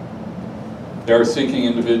 They are seeking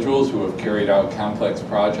individuals who have carried out complex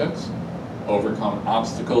projects, overcome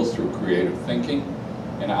obstacles through creative thinking,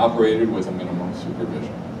 and operated with a minimum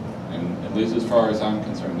supervision. And at least as far as I'm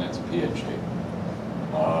concerned, that's a PhD.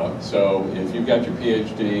 So if you've got your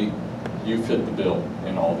PhD, you fit the bill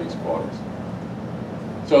in all these quarters.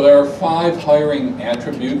 So there are 5 hiring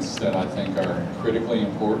attributes that I think are critically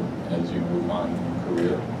important as you move on in your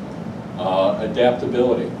career.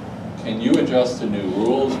 Adaptability. Can you adjust to new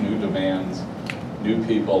rules, new demands, new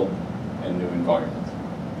people, and new environments?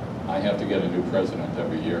 I have to get a new president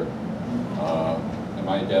every year. Am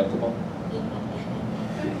I adaptable?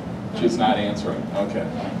 She's not answering. Okay.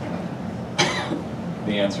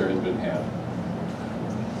 The answer has been had.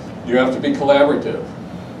 You have to be collaborative.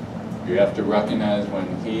 You have to recognize when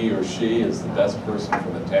he or she is the best person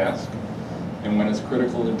for the task, and when it's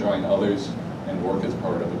critical to join others and work as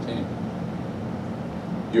part of a team.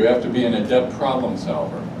 You have to be an adept problem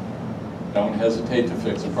solver. Don't hesitate to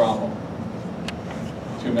fix a problem.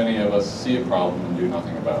 Too many of us see a problem and do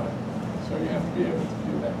nothing about it, so you have to be able to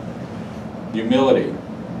do that. Humility.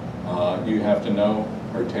 You have to know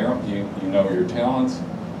you know your talents.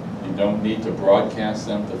 You don't need to broadcast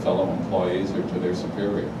them to fellow employees or to their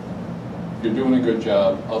superior. If you're doing a good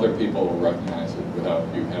job, other people will recognize it without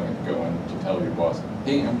you having to go in to tell your boss,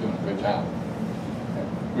 hey, I'm doing a good job,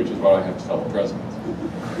 which is what I have to tell the presidents.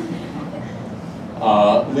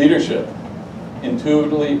 Leadership.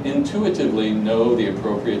 Intuitively know the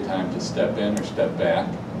appropriate time to step in or step back.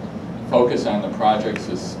 Focus on the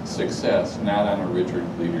project's success, not on a rigid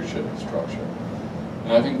leadership structure.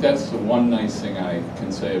 And I think that's the one nice thing I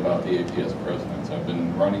can say about the APS presidents. I've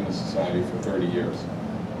been running the society for 30 years.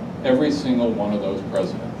 Every single one of those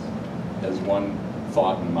presidents has one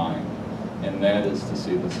thought in mind, and that is to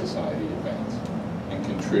see the society advance and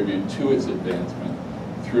contribute to its advancement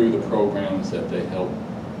through the programs that they help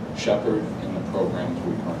shepherd and the programs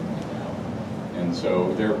we currently have. And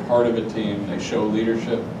so they're part of a team, they show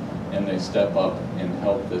leadership, and they step up and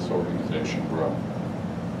help this organization grow.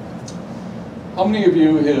 How many of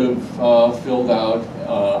you have filled out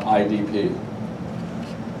IDP?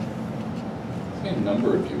 I think a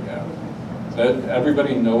number of you have. Does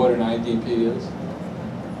everybody know what an IDP is?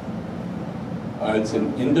 It's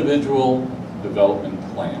an individual development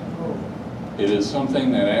plan. It is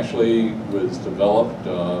something that actually was developed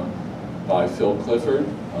by Phil Clifford,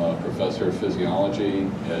 professor of physiology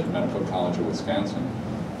at Medical College of Wisconsin,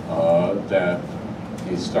 that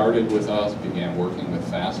he started with us, began working with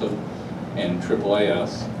FACIT and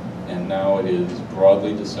AAAS, and now it is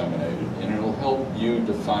broadly disseminated, and it'll help you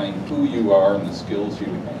define who you are and the skills you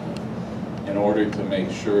have in order to make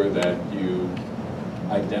sure that you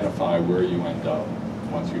identify where you end up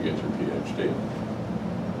once you get your PhD.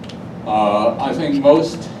 I think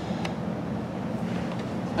most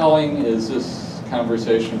telling is this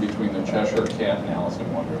conversation between the Cheshire Cat and Alice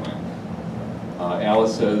in Wonderland.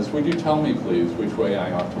 Alice says, "Would you tell me, please, which way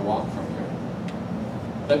I ought to walk from here?"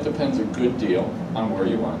 "That depends a good deal on where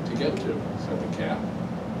you want to get to," said the cat.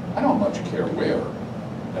 "I don't much care where."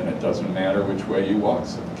 "Then it doesn't matter which way you walk,"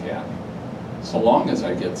 said the cat. "So long as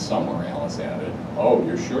I get somewhere," Alice added. "Oh,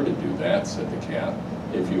 you're sure to do that," said the cat,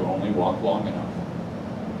 "if you only walk long enough."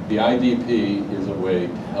 The IDP is a way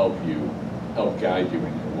to help guide you in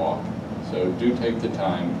your walk. So do take the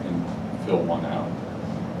time and fill one out.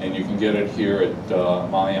 And you can get it here at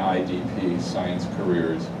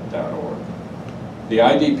myidpsciencecareers.org. The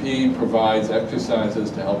IDP provides exercises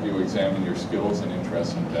to help you examine your skills and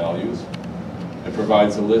interests and values. It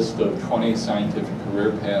provides a list of 20 scientific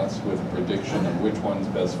career paths with a prediction of which ones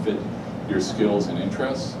best fit your skills and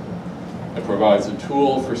interests. It provides a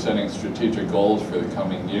tool for setting strategic goals for the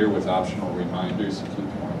coming year with optional reminders to keep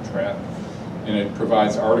you on track. And it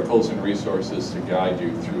provides articles and resources to guide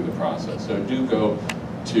you through the process. So do go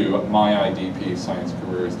to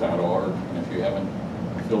myidpsciencecareers.org, and if you haven't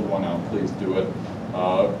filled one out, please do it.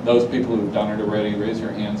 Those people who've done it already, raise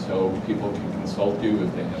your hand so people can consult you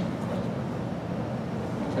if they have any questions.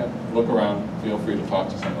 Okay, look around, feel free to talk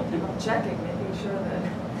to some of the people. Checking, making sure that...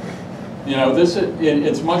 You know,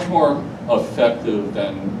 it's much more effective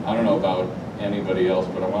than, I don't know about anybody else,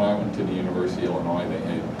 but when I went to the University of Illinois, they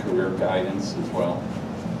had career guidance as well.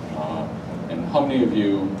 And how many of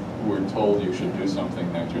you were told you should do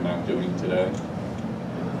something that you're not doing today?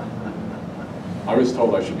 I was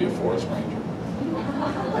told I should be a forest ranger.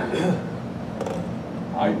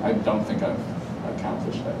 I don't think I've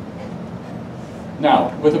accomplished that.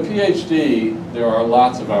 Now, with a PhD, there are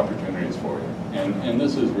lots of opportunities for you. And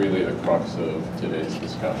this is really the crux of today's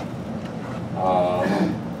discussion.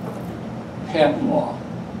 Patent law.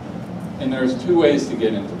 And there's two ways to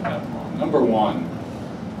get into patent law. Number one,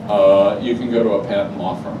 you can go to a patent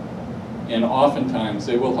law firm. And oftentimes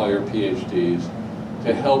they will hire PhDs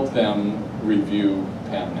to help them review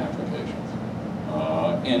patent applications.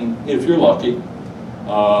 And if you're lucky,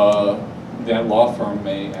 that law firm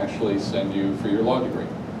may actually send you for your law degree.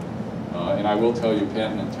 And I will tell you,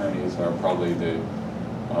 patent attorneys are probably the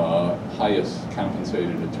highest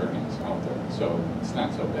compensated attorneys out there, so it's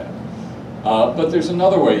not so bad. But there's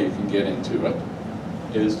another way you can get into it,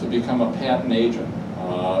 is to become a patent agent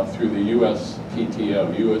through the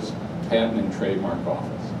USPTO, U.S. Patent and Trademark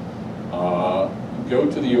Office. Go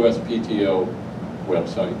to the USPTO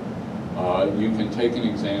website. You can take an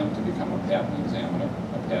exam to become a patent examiner,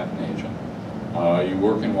 a patent agent. You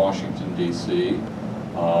work in Washington, D.C.,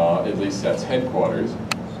 at least that's headquarters.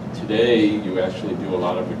 Today, you actually do a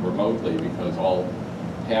lot of it remotely because all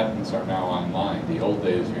patents are now online. The old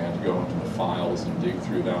days, you had to go into the files and dig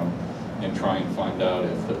through them and try and find out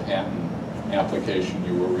if the patent application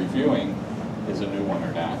you were reviewing is a new one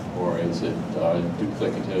or not, or is it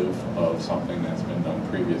duplicative of something that's been done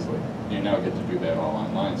previously. You now get to do that all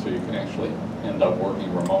online, so you can actually end up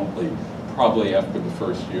working remotely probably after the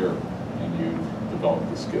first year and you've developed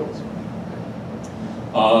the skills.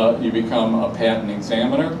 You become a patent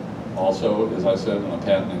examiner, also, as I said, in the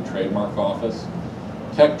Patent and Trademark Office.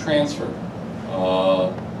 Tech transfer.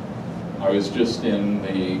 I was just in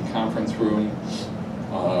the conference room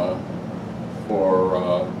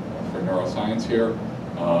for neuroscience here.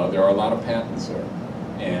 There are a lot of patents there.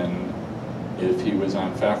 And if he was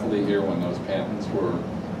on faculty here when those patents were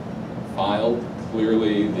filed,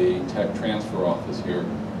 clearly the tech transfer office here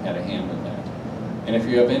had a hand in that. And if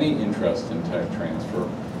you have any interest in tech transfer,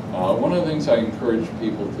 one of the things I encourage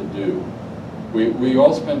people to do, we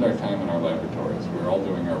all spend our time in our laboratories. We're all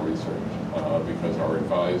doing our research because our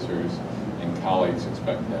advisors and colleagues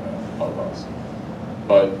expect that of us.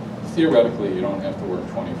 But theoretically, you don't have to work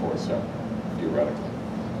 24/7, theoretically.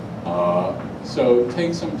 So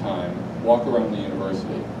take some time, walk around the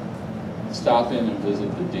university, stop in and visit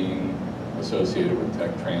the dean associated with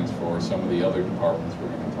tech transfer or some of the other departments we're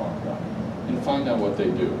going to talk about, and find out what they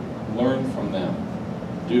do. Learn from them.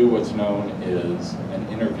 Do what's known as an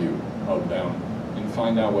interview of them, and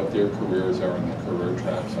find out what their careers are and their career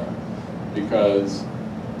tracks are. Because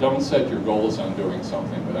don't set your goals on doing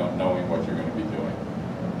something without knowing what you're going to be doing.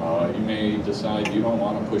 You may decide you don't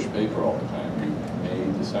want to push paper all the time. You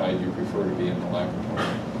may decide you prefer to be in the laboratory.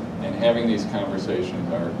 And having these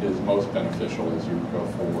conversations is most beneficial as you go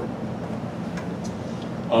forward.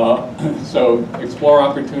 So explore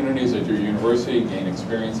opportunities at your university, gain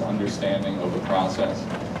experience, understanding of the process.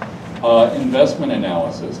 Investment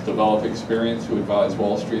analysis, develop experience to advise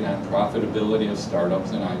Wall Street on profitability of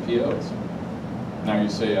startups and IPOs. Now you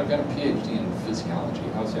say, I've got a PhD in physiology,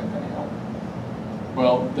 how's that going to help?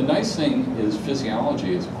 Well, the nice thing is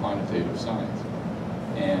physiology is a quantitative science.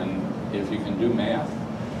 And if you can do math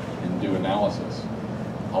and do analysis,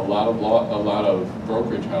 a lot of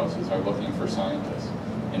brokerage houses are looking for scientists.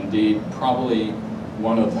 Indeed, probably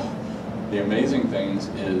one of the amazing things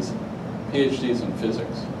is PhDs in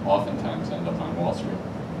physics oftentimes end up on Wall Street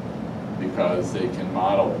because they can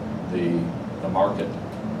model the market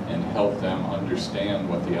and help them understand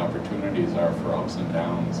what the opportunities are for ups and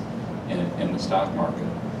downs in the stock market.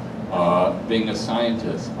 Being a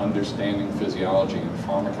scientist, understanding physiology and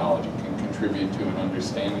pharmacology can contribute to an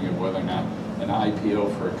understanding of whether or not an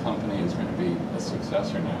IPO for a company is going to be a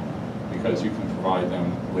success or not, because you can provide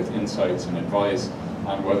them with insights and advice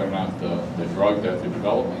on whether or not the drug that they're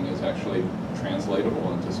developing is actually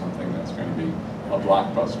translatable into something that's going to be a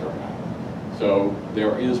blockbuster or not. So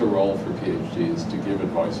there is a role for PhDs to give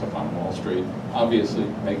advice up on Wall Street. Obviously,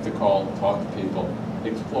 make the call, talk to people,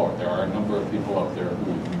 explore. There are a number of people up there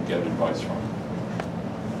who you can get advice from.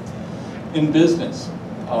 In business,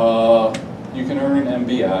 you can earn an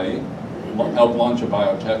MBA, help launch a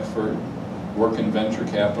biotech firm, work in venture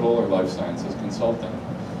capital or life sciences consulting.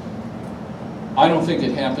 I don't think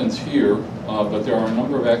it happens here, but there are a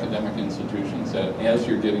number of academic institutions that as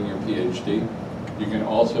you're getting your PhD, you can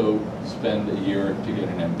also spend a year to get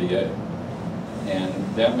an MBA.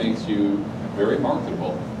 And that makes you very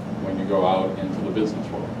marketable when you go out into the business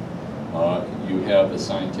world. You have the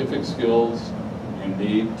scientific skills you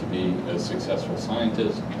need to be a successful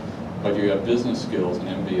scientist, but you have business skills and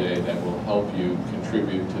MBA that will help you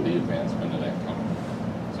contribute to the advancement of that company.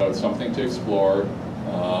 So it's something to explore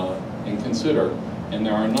and consider. And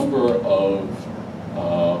there are a number of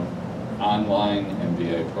online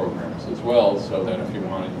MBA programs as well, so that if you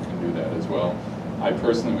want it, you can do that as well. I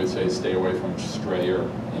personally would say stay away from Strayer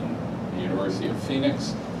in the University of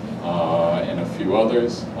Phoenix and a few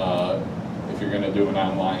others. If you're going to do an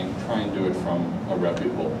online, try and do it from a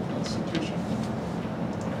reputable institution.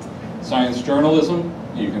 Science journalism,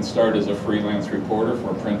 you can start as a freelance reporter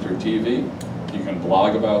for print or TV. You can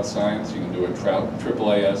blog about science. You can do a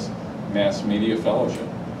AAAS mass media fellowship.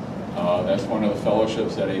 That's one of the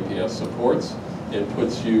fellowships that APS supports. It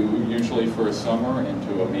puts you usually for a summer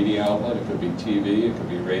into a media outlet. It could be TV, it could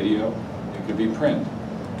be radio, it could be print.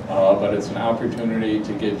 But it's an opportunity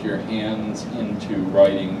to get your hands into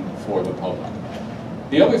writing for the public.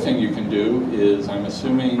 The other thing you can do is, I'm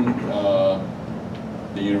assuming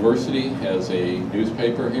the university has a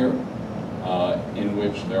newspaper here in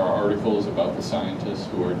which there are articles about the scientists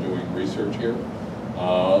who are doing research here.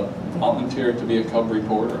 Volunteer to be a cub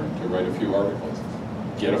reporter and to write a few articles.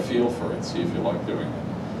 Get a feel for it, see if you like doing it.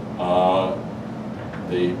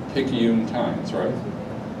 The Picayune Times, right?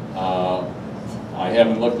 I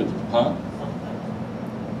haven't looked at the, huh?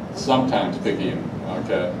 Sometimes Picayune,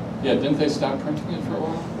 okay. Yeah, didn't they stop printing it for a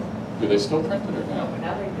while? Do they still print it or No, not? but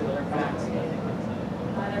now they do it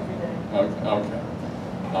not every day. Okay.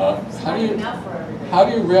 It's not enough for every day. How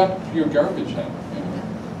do you wrap your garbage then?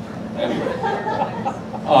 Anyway.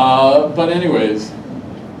 But anyways,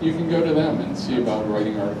 you can go to them and see about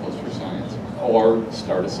writing articles for science, or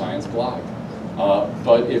start a science blog.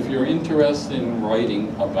 But if you're interested in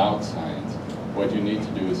writing about science, what you need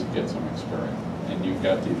to do is get some experience, and you've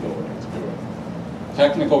got the ability to do it.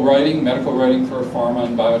 Technical writing, medical writing for a pharma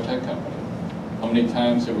and biotech company. How many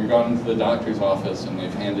times have we gone into the doctor's office and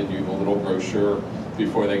they've handed you the little brochure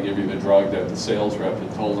before they give you the drug that the sales rep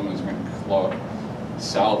had told them is going to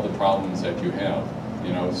solve the problems that you have?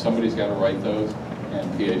 You know, somebody's got to write those, and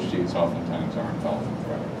PhDs oftentimes are involved with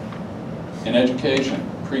writing. In education,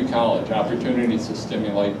 pre-college, opportunities to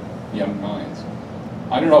stimulate young minds.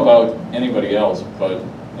 I don't know about anybody else, but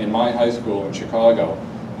in my high school in Chicago,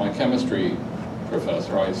 my chemistry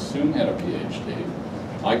professor, I assume had a PhD.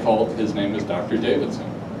 I called, his name is Dr. Davidson.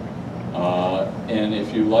 And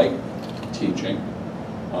if you like teaching,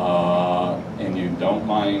 and you don't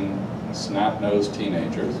mind snot-nosed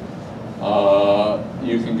teenagers,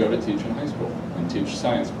 you can go to teach in high school and teach a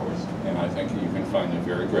science course. And I think you can find it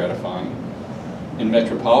very gratifying. In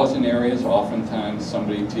metropolitan areas, oftentimes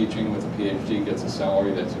somebody teaching with a PhD gets a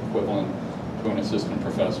salary that's equivalent to an assistant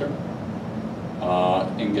professor.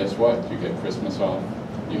 And guess what? You get Christmas off,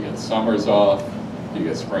 you get summers off, you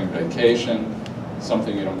get spring vacation,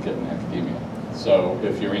 something you don't get in academia. So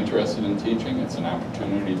if you're interested in teaching, it's an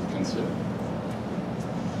opportunity to consider.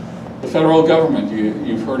 The federal government,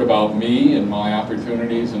 you've heard about me and my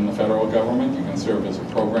opportunities in the federal government. You can serve as a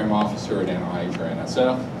program officer at NIH or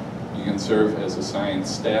NSF. You can serve as a science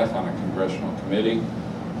staff on a congressional committee.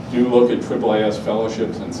 Do look at AAAS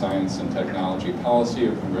fellowships in science and technology policy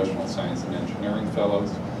or congressional science and engineering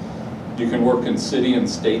fellows. You can work in city and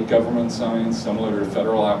state government science, similar to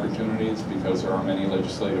federal opportunities, because there are many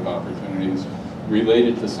legislative opportunities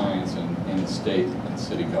related to science in state and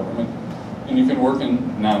city government. And you can work in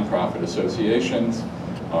nonprofit associations,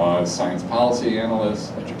 science policy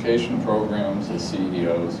analysts, education programs, as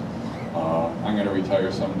CEOs. I'm going to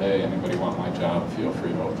retire someday. Anybody want my job, feel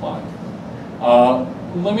free to apply.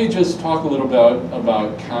 Let me just talk a little bit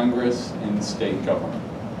about Congress and state government.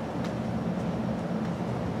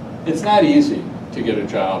 It's not easy to get a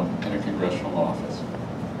job in a congressional office.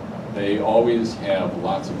 They always have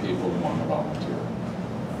lots of people who want to volunteer.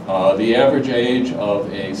 The average age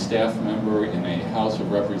of a staff member in a House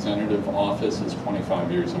of Representative office is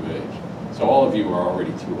 25 years of age. So all of you are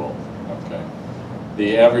already too old, okay?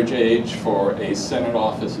 The average age for a Senate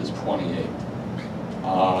office is 28.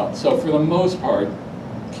 So for the most part,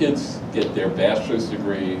 kids get their bachelor's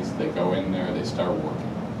degrees, they go in there, they start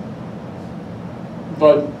working.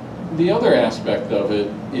 But the other aspect of it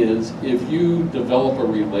is if you develop a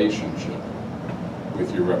relationship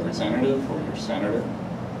with your representative or your senator,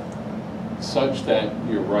 such that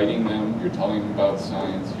you're writing them, you're telling them about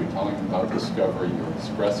science, you're telling them about discovery, you're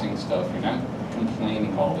expressing stuff, you're not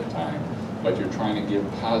complaining all the time, but you're trying to give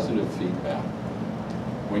positive feedback.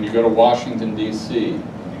 When you go to Washington, D.C.,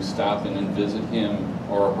 and you stop in and visit him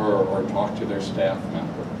or her or talk to their staff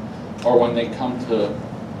member, or when they come to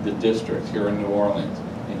the district here in New Orleans,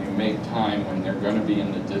 and you make time when they're going to be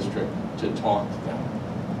in the district to talk to them,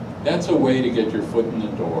 that's a way to get your foot in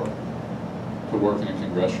the door to work in a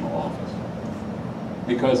congressional office.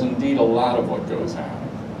 Because indeed, a lot of what goes on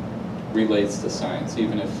relates to science,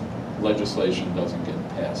 even if legislation doesn't get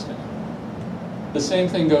passed in it. The same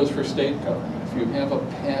thing goes for state government. If you have a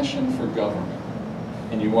passion for government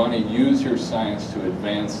and you want to use your science to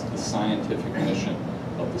advance the scientific mission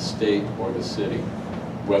of the state or the city,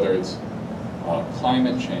 whether it's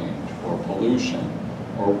climate change or pollution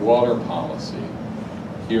or water policy,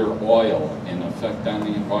 here oil and effect on the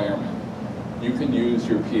environment, you can use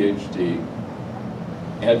your PhD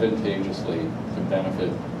advantageously to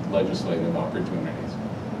benefit legislative opportunities.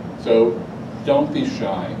 So don't be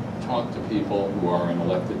shy. Talk to people who are in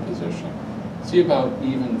elected position. See about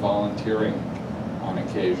even volunteering on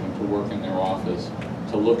occasion to work in their office,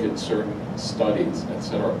 to look at certain studies,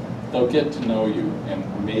 etc. They'll get to know you and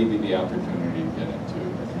maybe the opportunity to get into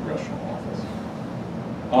a congressional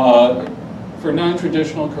office. For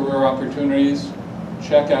non-traditional career opportunities,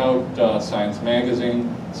 check out Science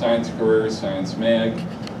Magazine, Science Careers, Science Mag.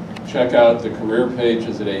 Check out the career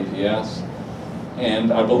pages at APS.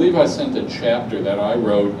 And I believe I sent a chapter that I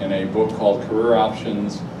wrote in a book called Career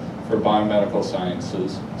Options for Biomedical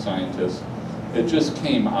Scientists. It just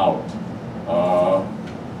came out.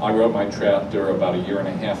 I wrote my chapter about a year and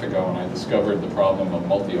a half ago, and I discovered the problem of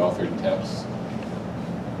multi-authored texts.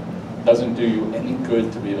 Doesn't do you any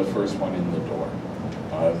good to be the first one in the door.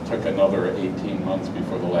 It took another 18 months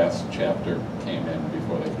before the last chapter came in,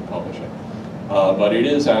 before they could publish it. But it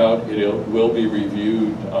is out. It will be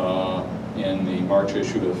reviewed in the March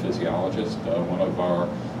issue of the Physiologist. One of our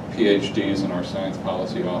PhDs in our science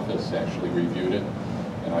policy office actually reviewed it,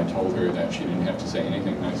 and I told her that she didn't have to say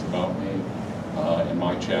anything nice about me in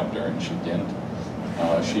my chapter, and she didn't.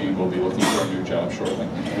 She will be looking for a new job shortly.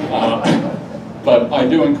 But I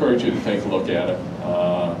do encourage you to take a look at it.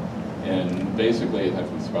 And basically, I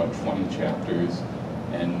think it's about 20 chapters,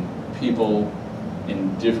 and people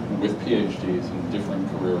with PhDs in different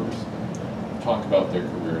careers talk about their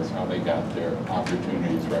careers, how they got their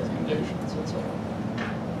opportunities, recommendations, etc.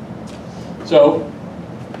 So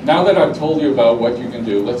now that I've told you about what you can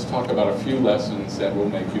do, let's talk about a few lessons that will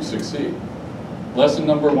make you succeed. Lesson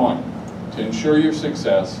number 1, to ensure your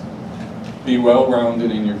success, be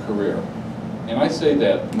well-rounded in your career. And I say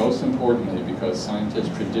that most importantly because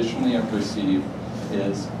scientists traditionally are perceived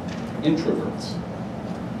as introverts.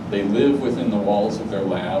 They live within the walls of their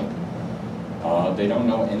lab. They don't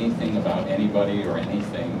know anything about anybody or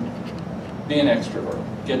anything. Be an extrovert.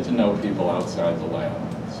 Get to know people outside the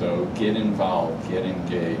lab. So get involved, get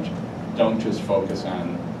engaged. Don't just focus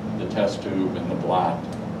on the test tube and the blot.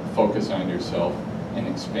 Focus on yourself and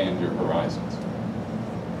expand your horizons.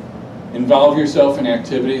 Involve yourself in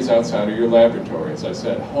activities outside of your laboratory. As I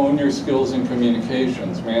said, hone your skills in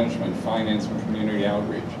communications, management, finance, and community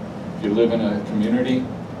outreach. If you live in a community,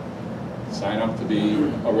 sign up to be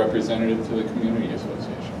a representative to the community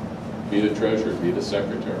association. Be the treasurer, be the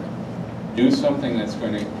secretary. Do something that's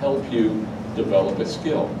going to help you develop a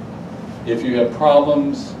skill. If you have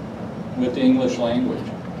problems with the English language,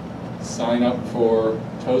 sign up for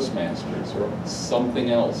Toastmasters or something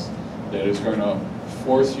else that is going to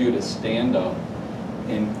force you to stand up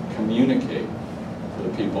and communicate to the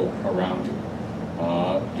people around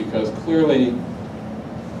you. Because clearly,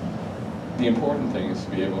 the important thing is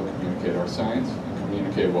to be able to communicate our science and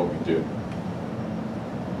communicate what we do.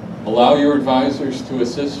 Allow your advisors to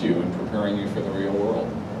assist you in preparing you for the real world.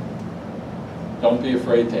 Don't be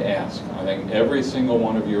afraid to ask. I think every single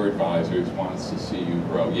one of your advisors wants to see you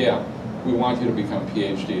grow. Yeah, we want you to become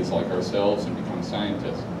PhDs like ourselves and become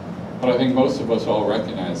scientists. But I think most of us all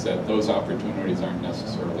recognize that those opportunities aren't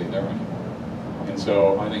necessarily there anymore. And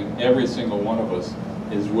so I think every single one of us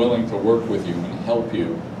is willing to work with you and help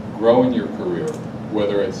you grow in your career,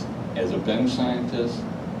 whether it's as a bench scientist,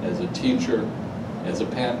 as a teacher, as a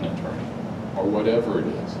patent attorney, or whatever it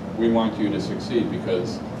is. We want you to succeed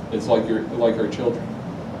because it's like our children.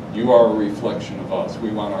 You are a reflection of us. We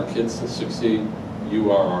want our kids to succeed.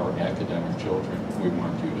 You are our academic children. We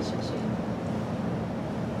want you to succeed.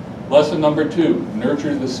 Lesson number 2,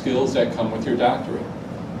 nurture the skills that come with your doctorate.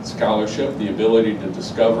 Scholarship, the ability to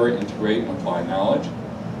discover, integrate, and apply knowledge.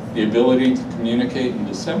 The ability to communicate and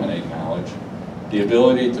disseminate knowledge. The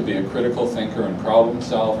ability to be a critical thinker and problem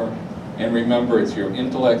solver. And remember, it's your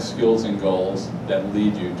intellect, skills, and goals that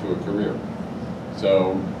lead you to a career.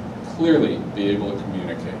 So clearly, be able to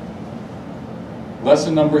communicate.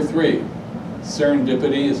 Lesson number 3,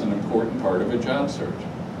 serendipity is an important part of a job search.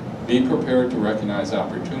 Be prepared to recognize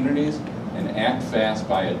opportunities and act fast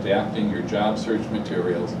by adapting your job search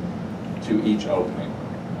materials to each opening.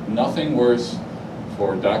 Nothing worse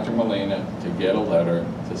for Dr. Molina to get a letter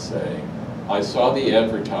to say, I saw the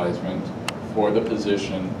advertisement for the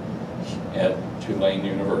position at Tulane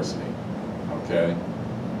University, okay?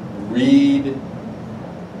 Read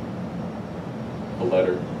the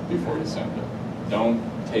letter before you send it. Don't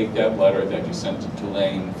take that letter that you sent to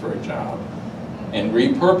Tulane for a job and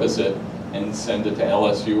repurpose it and send it to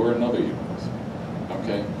LSU or another university,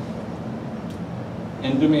 okay?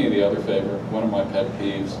 And do me the other favor, one of my pet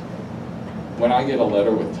peeves, when I get a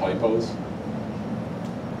letter with typos,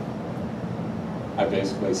 I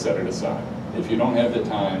basically set it aside. If you don't have the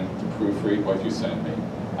time to proofread what you send me,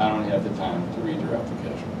 I don't have the time to read your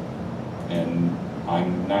application. And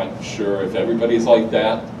I'm not sure if everybody's like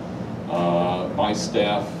that. My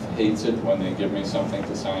staff hates it when they give me something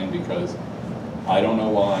to sign because I don't know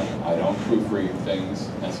why. I don't proofread things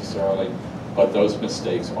necessarily, but those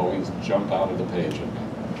mistakes always jump out of the page at me.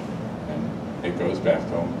 And it goes back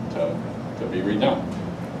to them to be redone.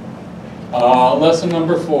 Lesson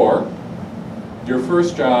number 4. Your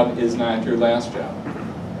first job is not your last job,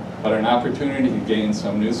 but an opportunity to gain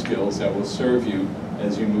some new skills that will serve you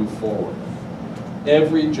as you move forward.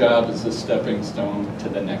 Every job is a stepping stone to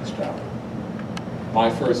the next job. My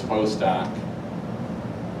first postdoc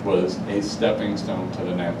was a stepping stone to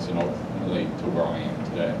the next and ultimately to where I am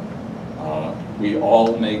today. We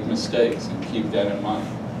all make mistakes, and keep that in mind.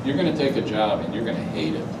 You're going to take a job and you're going to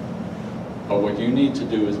hate it, but what you need to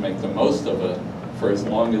do is make the most of it for as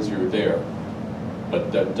long as you're there.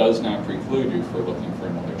 But that does not preclude you for looking for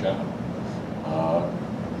another job.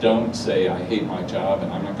 Don't say, I hate my job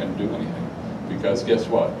and I'm not going to do anything. Because guess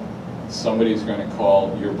what? Somebody's going to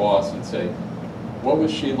call your boss and say, what was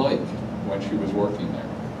she like when she was working there?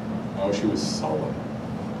 Oh, she was sullen.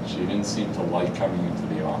 She didn't seem to like coming into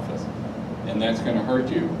the office. And that's going to hurt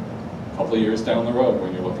you a couple of years down the road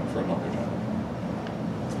when you're looking for another job.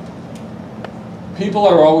 People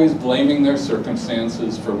are always blaming their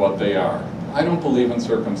circumstances for what they are. I don't believe in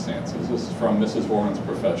circumstances. This is from Mrs. Warren's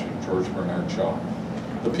profession, George Bernard Shaw.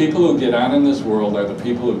 The people who get on in this world are the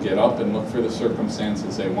people who get up and look for the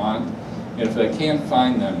circumstances they want, and if they can't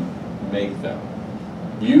find them, make them.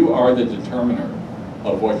 You are the determiner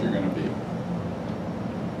of what you're going to be.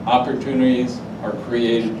 Opportunities are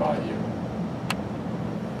created by you.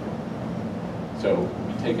 So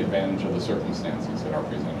take advantage of the circumstances that are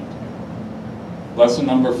presented to you. Lesson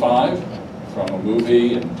number 5. From a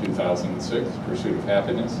movie in 2006, Pursuit of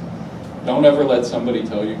Happiness. Don't ever let somebody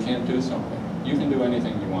tell you can't do something. You can do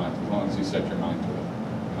anything you want as long as you set your mind to it.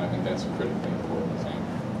 I think that's a critically important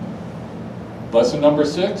thing. Lesson number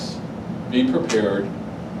 6, be prepared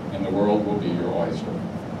and the world will be your oyster.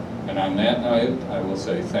 And on that night, I will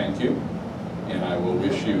say thank you, and I will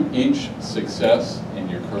wish you each success in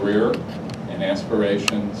your career and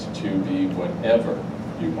aspirations to be whatever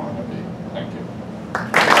you want to be. Thank you.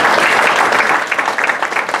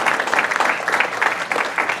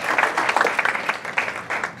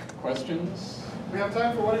 Questions? We have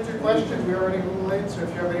time for 1 or 2 questions. We're already a little late, so if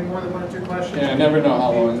you have any more than 1 or 2 questions, Yeah, I never know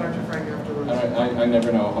how long. Dr. Frank afterwards. I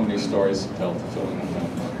never know how many stories to tell to fill in the time.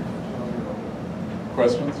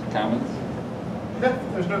 Questions? Comments? Yeah,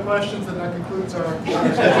 if there's no questions, then that concludes our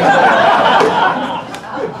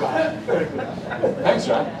Thanks,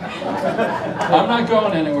 John. I'm not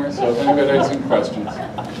going anywhere, so if anybody has any questions,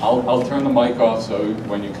 I'll turn the mic off so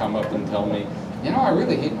when you come up and tell me, you know, I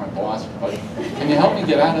really hate my boss, but can you help me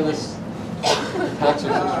get out of this toxic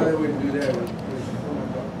I situation? wouldn't do that.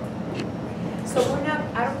 So we're not,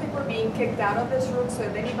 I don't think we're being kicked out of this room, so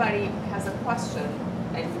if anybody has a question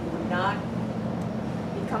and you would not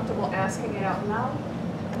be comfortable asking it out loud,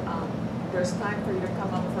 there's time for you to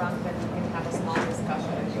come up front and we can have a small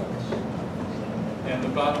discussion if you wish. And the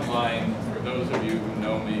bottom line, for those of you who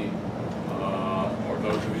know me, or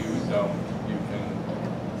those of you who don't, you can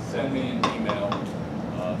send me an email.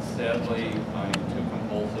 Sadly, I'm too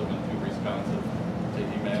compulsive and too responsive to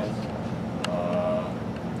emails.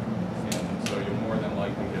 And so you'll more than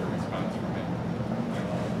likely get a response from me.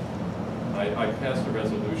 I passed a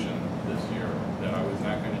resolution this year that I was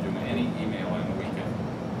not going to do any email on the weekend.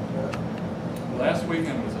 Last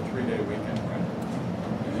weekend was a 3-day weekend, right?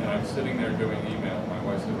 And I'm sitting there doing email. My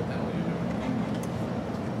wife said, "What the hell are you doing?"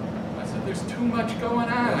 I said, "There's too much going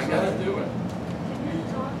on. I got to do it." Can you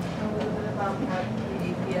talk a little bit about what the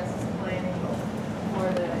APS is planning for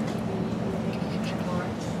the EB meeting in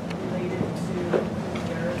March related to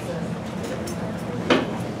comparison?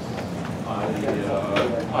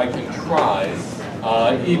 I can try.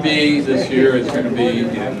 EB this year is going to be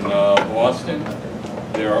in Boston.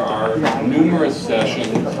 There are numerous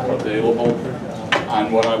sessions available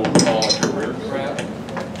on what I will call a career track.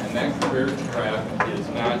 And that career track is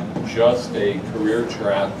not just a career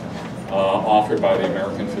track offered by the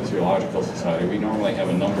American Physiological Society. We normally have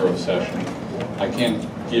a number of sessions. I can't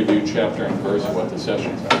give you chapter and verse of what the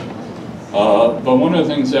sessions are. But one of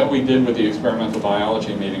the things that we did with the experimental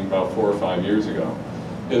biology meeting about 4 or 5 years ago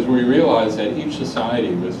is we realized that each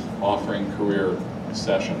society was offering career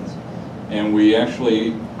sessions. And we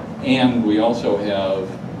also have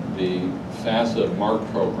the FASA MARC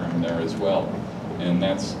program there as well. And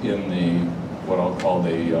that's in the, what I'll call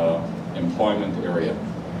the employment area.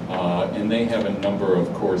 And they have a number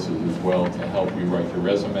of courses as well to help you write your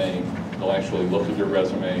resume. They'll actually look at your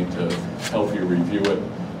resume to help you review it.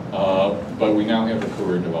 But we now have a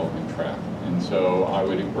career development track. And so I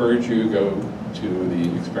would urge you to go to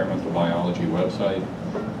the experimental biology website,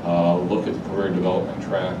 look at the career development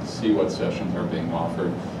track, see what sessions are being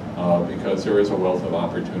offered, because there is a wealth of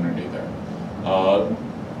opportunity there.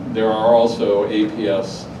 There are also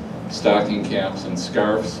APS stocking caps and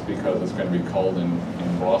scarves because it's going to be cold in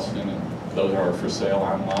Boston, and those are for sale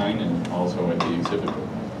online and also at the exhibit booth.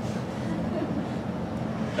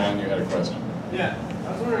 John, you had a question? Yeah,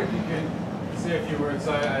 I was wondering if you could say a few words.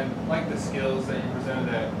 So I like the skills that you presented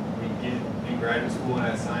that we get in graduate school and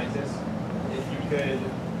as scientists. If you could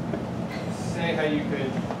say how you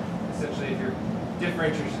could, essentially, if you're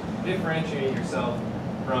differentiating yourself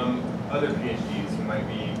from other PhDs who might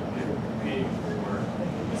be competing for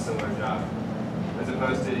a similar job, as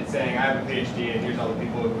opposed to saying, I have a PhD and here's all the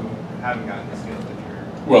people who haven't gotten the skills that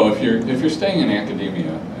you're... Well, if you're staying in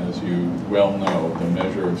academia, as you well know, the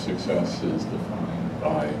measure of success is defined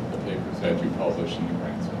by the papers that you publish in the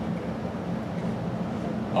grant certificate.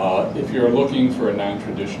 If you're looking for a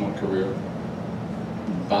non-traditional career,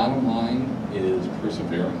 bottom line is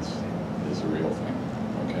perseverance is the real thing,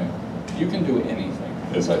 okay? You can do anything,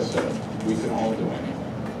 as I said. We can all do anything.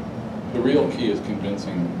 The real key is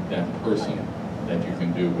convincing that person that you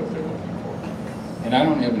can do what they're looking for. And I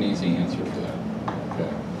don't have an easy answer for that,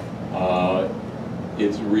 okay?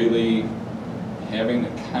 It's really having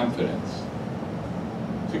the confidence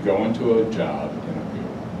to go into a job interview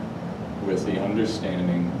with the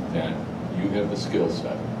understanding that you have the skill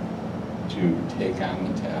set to take on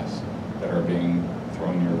the tasks that are being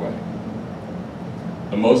thrown your way.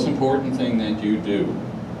 The most important thing that you do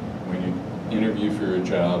when you interview for a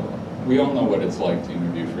job, we all know what it's like to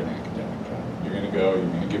interview for an academic job. You're going to go, you're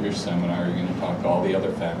going to give your seminar, you're going to talk to all the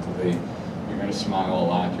other faculty, you're going to smile a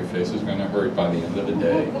lot, your face is going to hurt by the end of the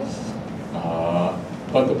day.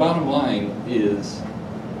 But the bottom line is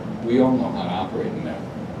we all know how to operate in that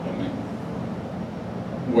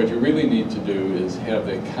what you really need to do is have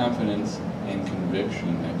the confidence and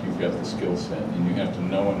conviction that you've got the skill set, and you have to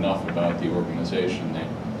know enough about the organization that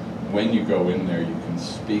when you go in there, you can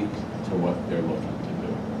speak to what they're looking to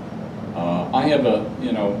do. I have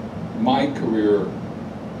my career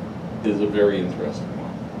is a very interesting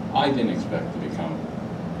one. I didn't expect to become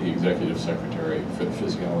the executive secretary for the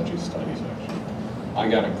physiology studies, actually. I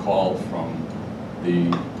got a call from the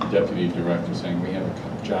deputy director saying, we have a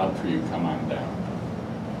job for you, come on down.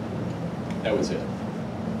 That was it.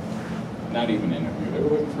 Not even an interview. They were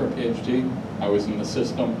looking for a PhD. I was in the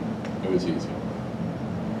system. It was easy.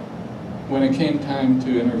 When it came time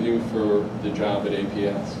to interview for the job at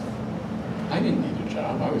APS, I didn't need a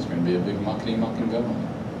job. I was going to be a big muckety-muck in government.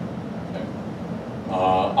 Okay?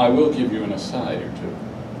 I will give you an aside or two.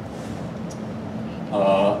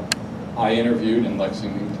 I interviewed in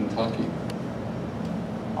Lexington, Kentucky.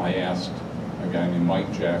 I asked a guy named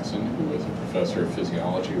Mike Jackson, who was a professor of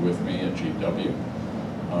physiology with me at GW,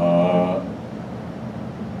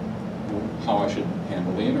 how I should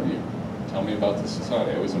handle the interview. Tell me about the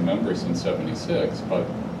society. I was a member since '76, but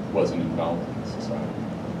wasn't involved in the society.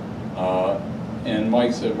 And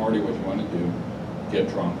Mike said, Marty, what you want to do, get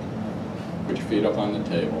drunk, put your feet up on the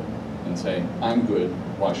table, and say, I'm good,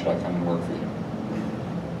 why should I come and work for you?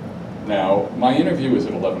 Now, my interview was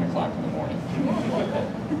at 11 o'clock in the morning.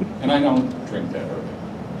 And I don't drink that early,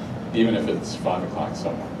 even if it's 5 o'clock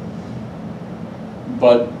somewhere.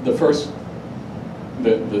 But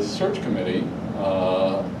the search committee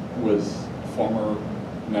was former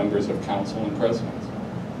members of council and presidents.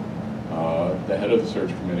 The head of the search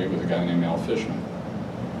committee was a guy named Al Fishman.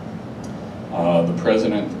 The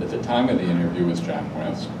president at the time of the interview was John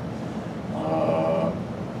West.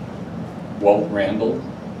 Walt Randall,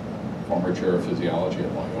 former chair of physiology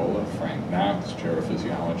at Loyola. Frank Knox, chair of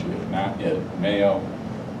physiology at Mayo.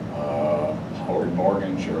 Howard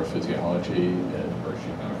Morgan, chair of physiology at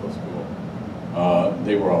Hershey Medical School.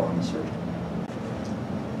 They were all on the search committee.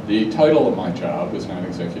 The title of my job was not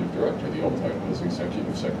executive director. The old title was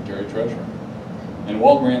executive secretary treasurer. And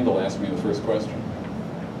Walt Randall asked me the first question,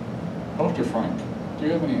 Dr. Frank, do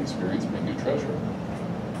you have any experience being a treasurer?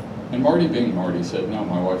 And Marty, being Marty, said, no,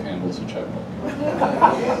 my wife handles the checkbook.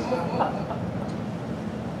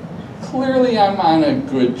 Clearly, I'm on a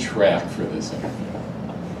good track for this interview.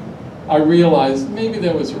 I realized maybe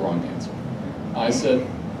that was the wrong answer. I said,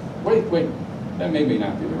 wait, that may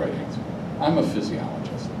not be the right answer. I'm a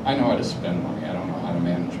physiologist. I know how to spend money. I don't know how to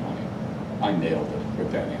manage money. I nailed it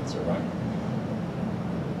with that answer, right?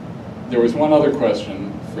 There was one other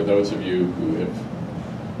question for those of you who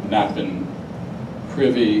have not been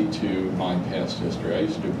privy to my past history. I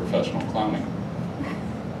used to do professional clowning.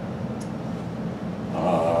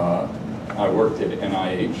 I worked at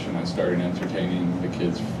NIH and I started entertaining the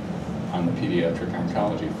kids on the pediatric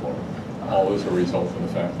oncology floor. All as a result of the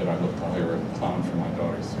fact that I looked to hire a clown for my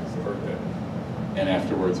daughter's 6th birthday. And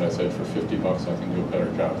afterwards I said, for $50 I can do a better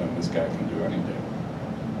job than this guy can do any day.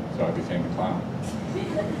 So I became a clown.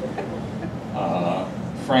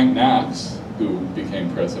 Frank Knox, who became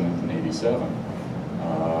president in '87,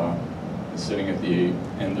 sitting at the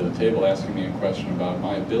end of the table asking me a question about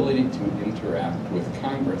my ability to interact with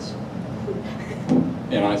Congress.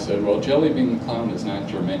 And I said, well, Jelly Bean Clown is not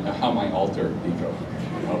germane, how my alter ego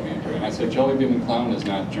helped me interact. And I said, Jelly Bean Clown is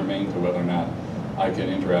not germane to whether or not I can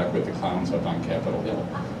interact with the clowns up on Capitol Hill.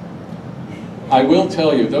 I will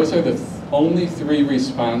tell you, those are the only 3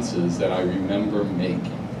 responses that I remember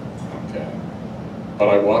making, okay? But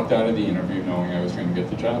I walked out of the interview knowing I was going to get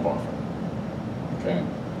the job offer, okay?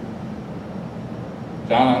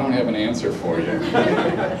 John, I don't have an answer for you.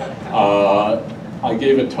 I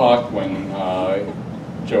gave a talk when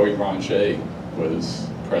Joey Granger was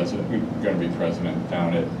going to be president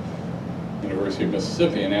down at University of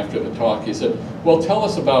Mississippi, and after the talk he said, well, tell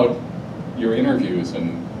us about your interviews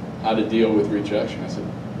and how to deal with rejection. I said,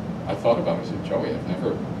 I thought about it. I said, Joey, I've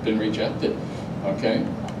never been rejected, okay?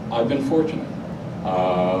 I've been fortunate.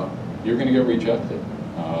 You're going to get rejected.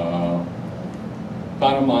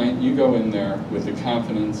 Bottom line, you go in there with the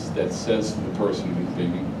confidence that says to the person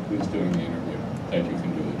who's doing the interview that you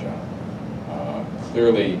can do the job.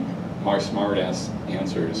 Clearly, my smart-ass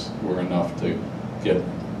answers were enough to get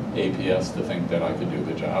APS to think that I could do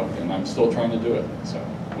the job, and I'm still trying to do it, so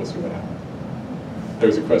we'll see what happens.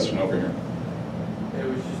 There's a question over here. It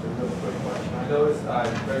was just a real quick question. I noticed I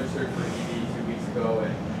registered for ED 2 weeks ago,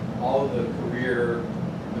 and all of the career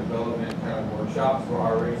development kind of workshops were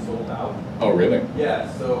already sold out. Oh, really?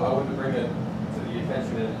 Yeah, so I wanted to bring it to the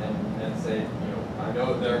attention and say, you know, I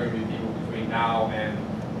know that there are going to be people between now and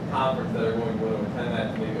the conference that are going to attend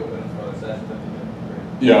that, maybe open up some other sessions. I think that'd be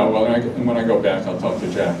great. Yeah, well, when I go back, I'll talk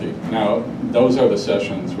to Jackie. Now, those are the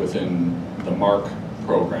sessions within the MARC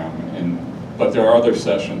program, but there are other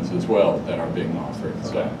sessions as well that are being offered.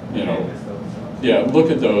 So, you know, yeah,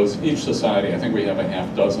 look at those. Each society, I think we have a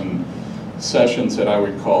half dozen sessions that I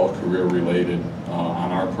would call career-related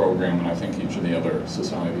on our program, and I think each of the other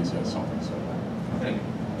societies has something similar. Thank you.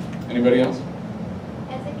 Anybody else?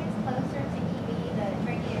 As it gets closer to EV, the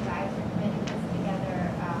Training Advisory Committee puts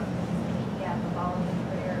together media following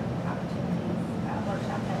career opportunities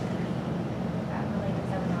workshops at the related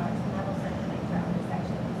seminars, and I will send a link to our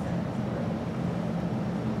section.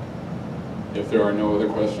 If there are no other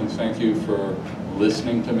questions, thank you for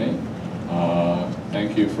listening to me.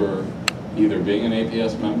 Thank you for either being an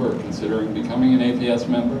APS member or considering becoming an APS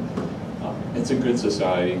member. It's a good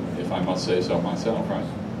society, if I must say so myself, right?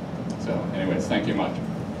 So anyways, thank you much.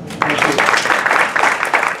 Thank you.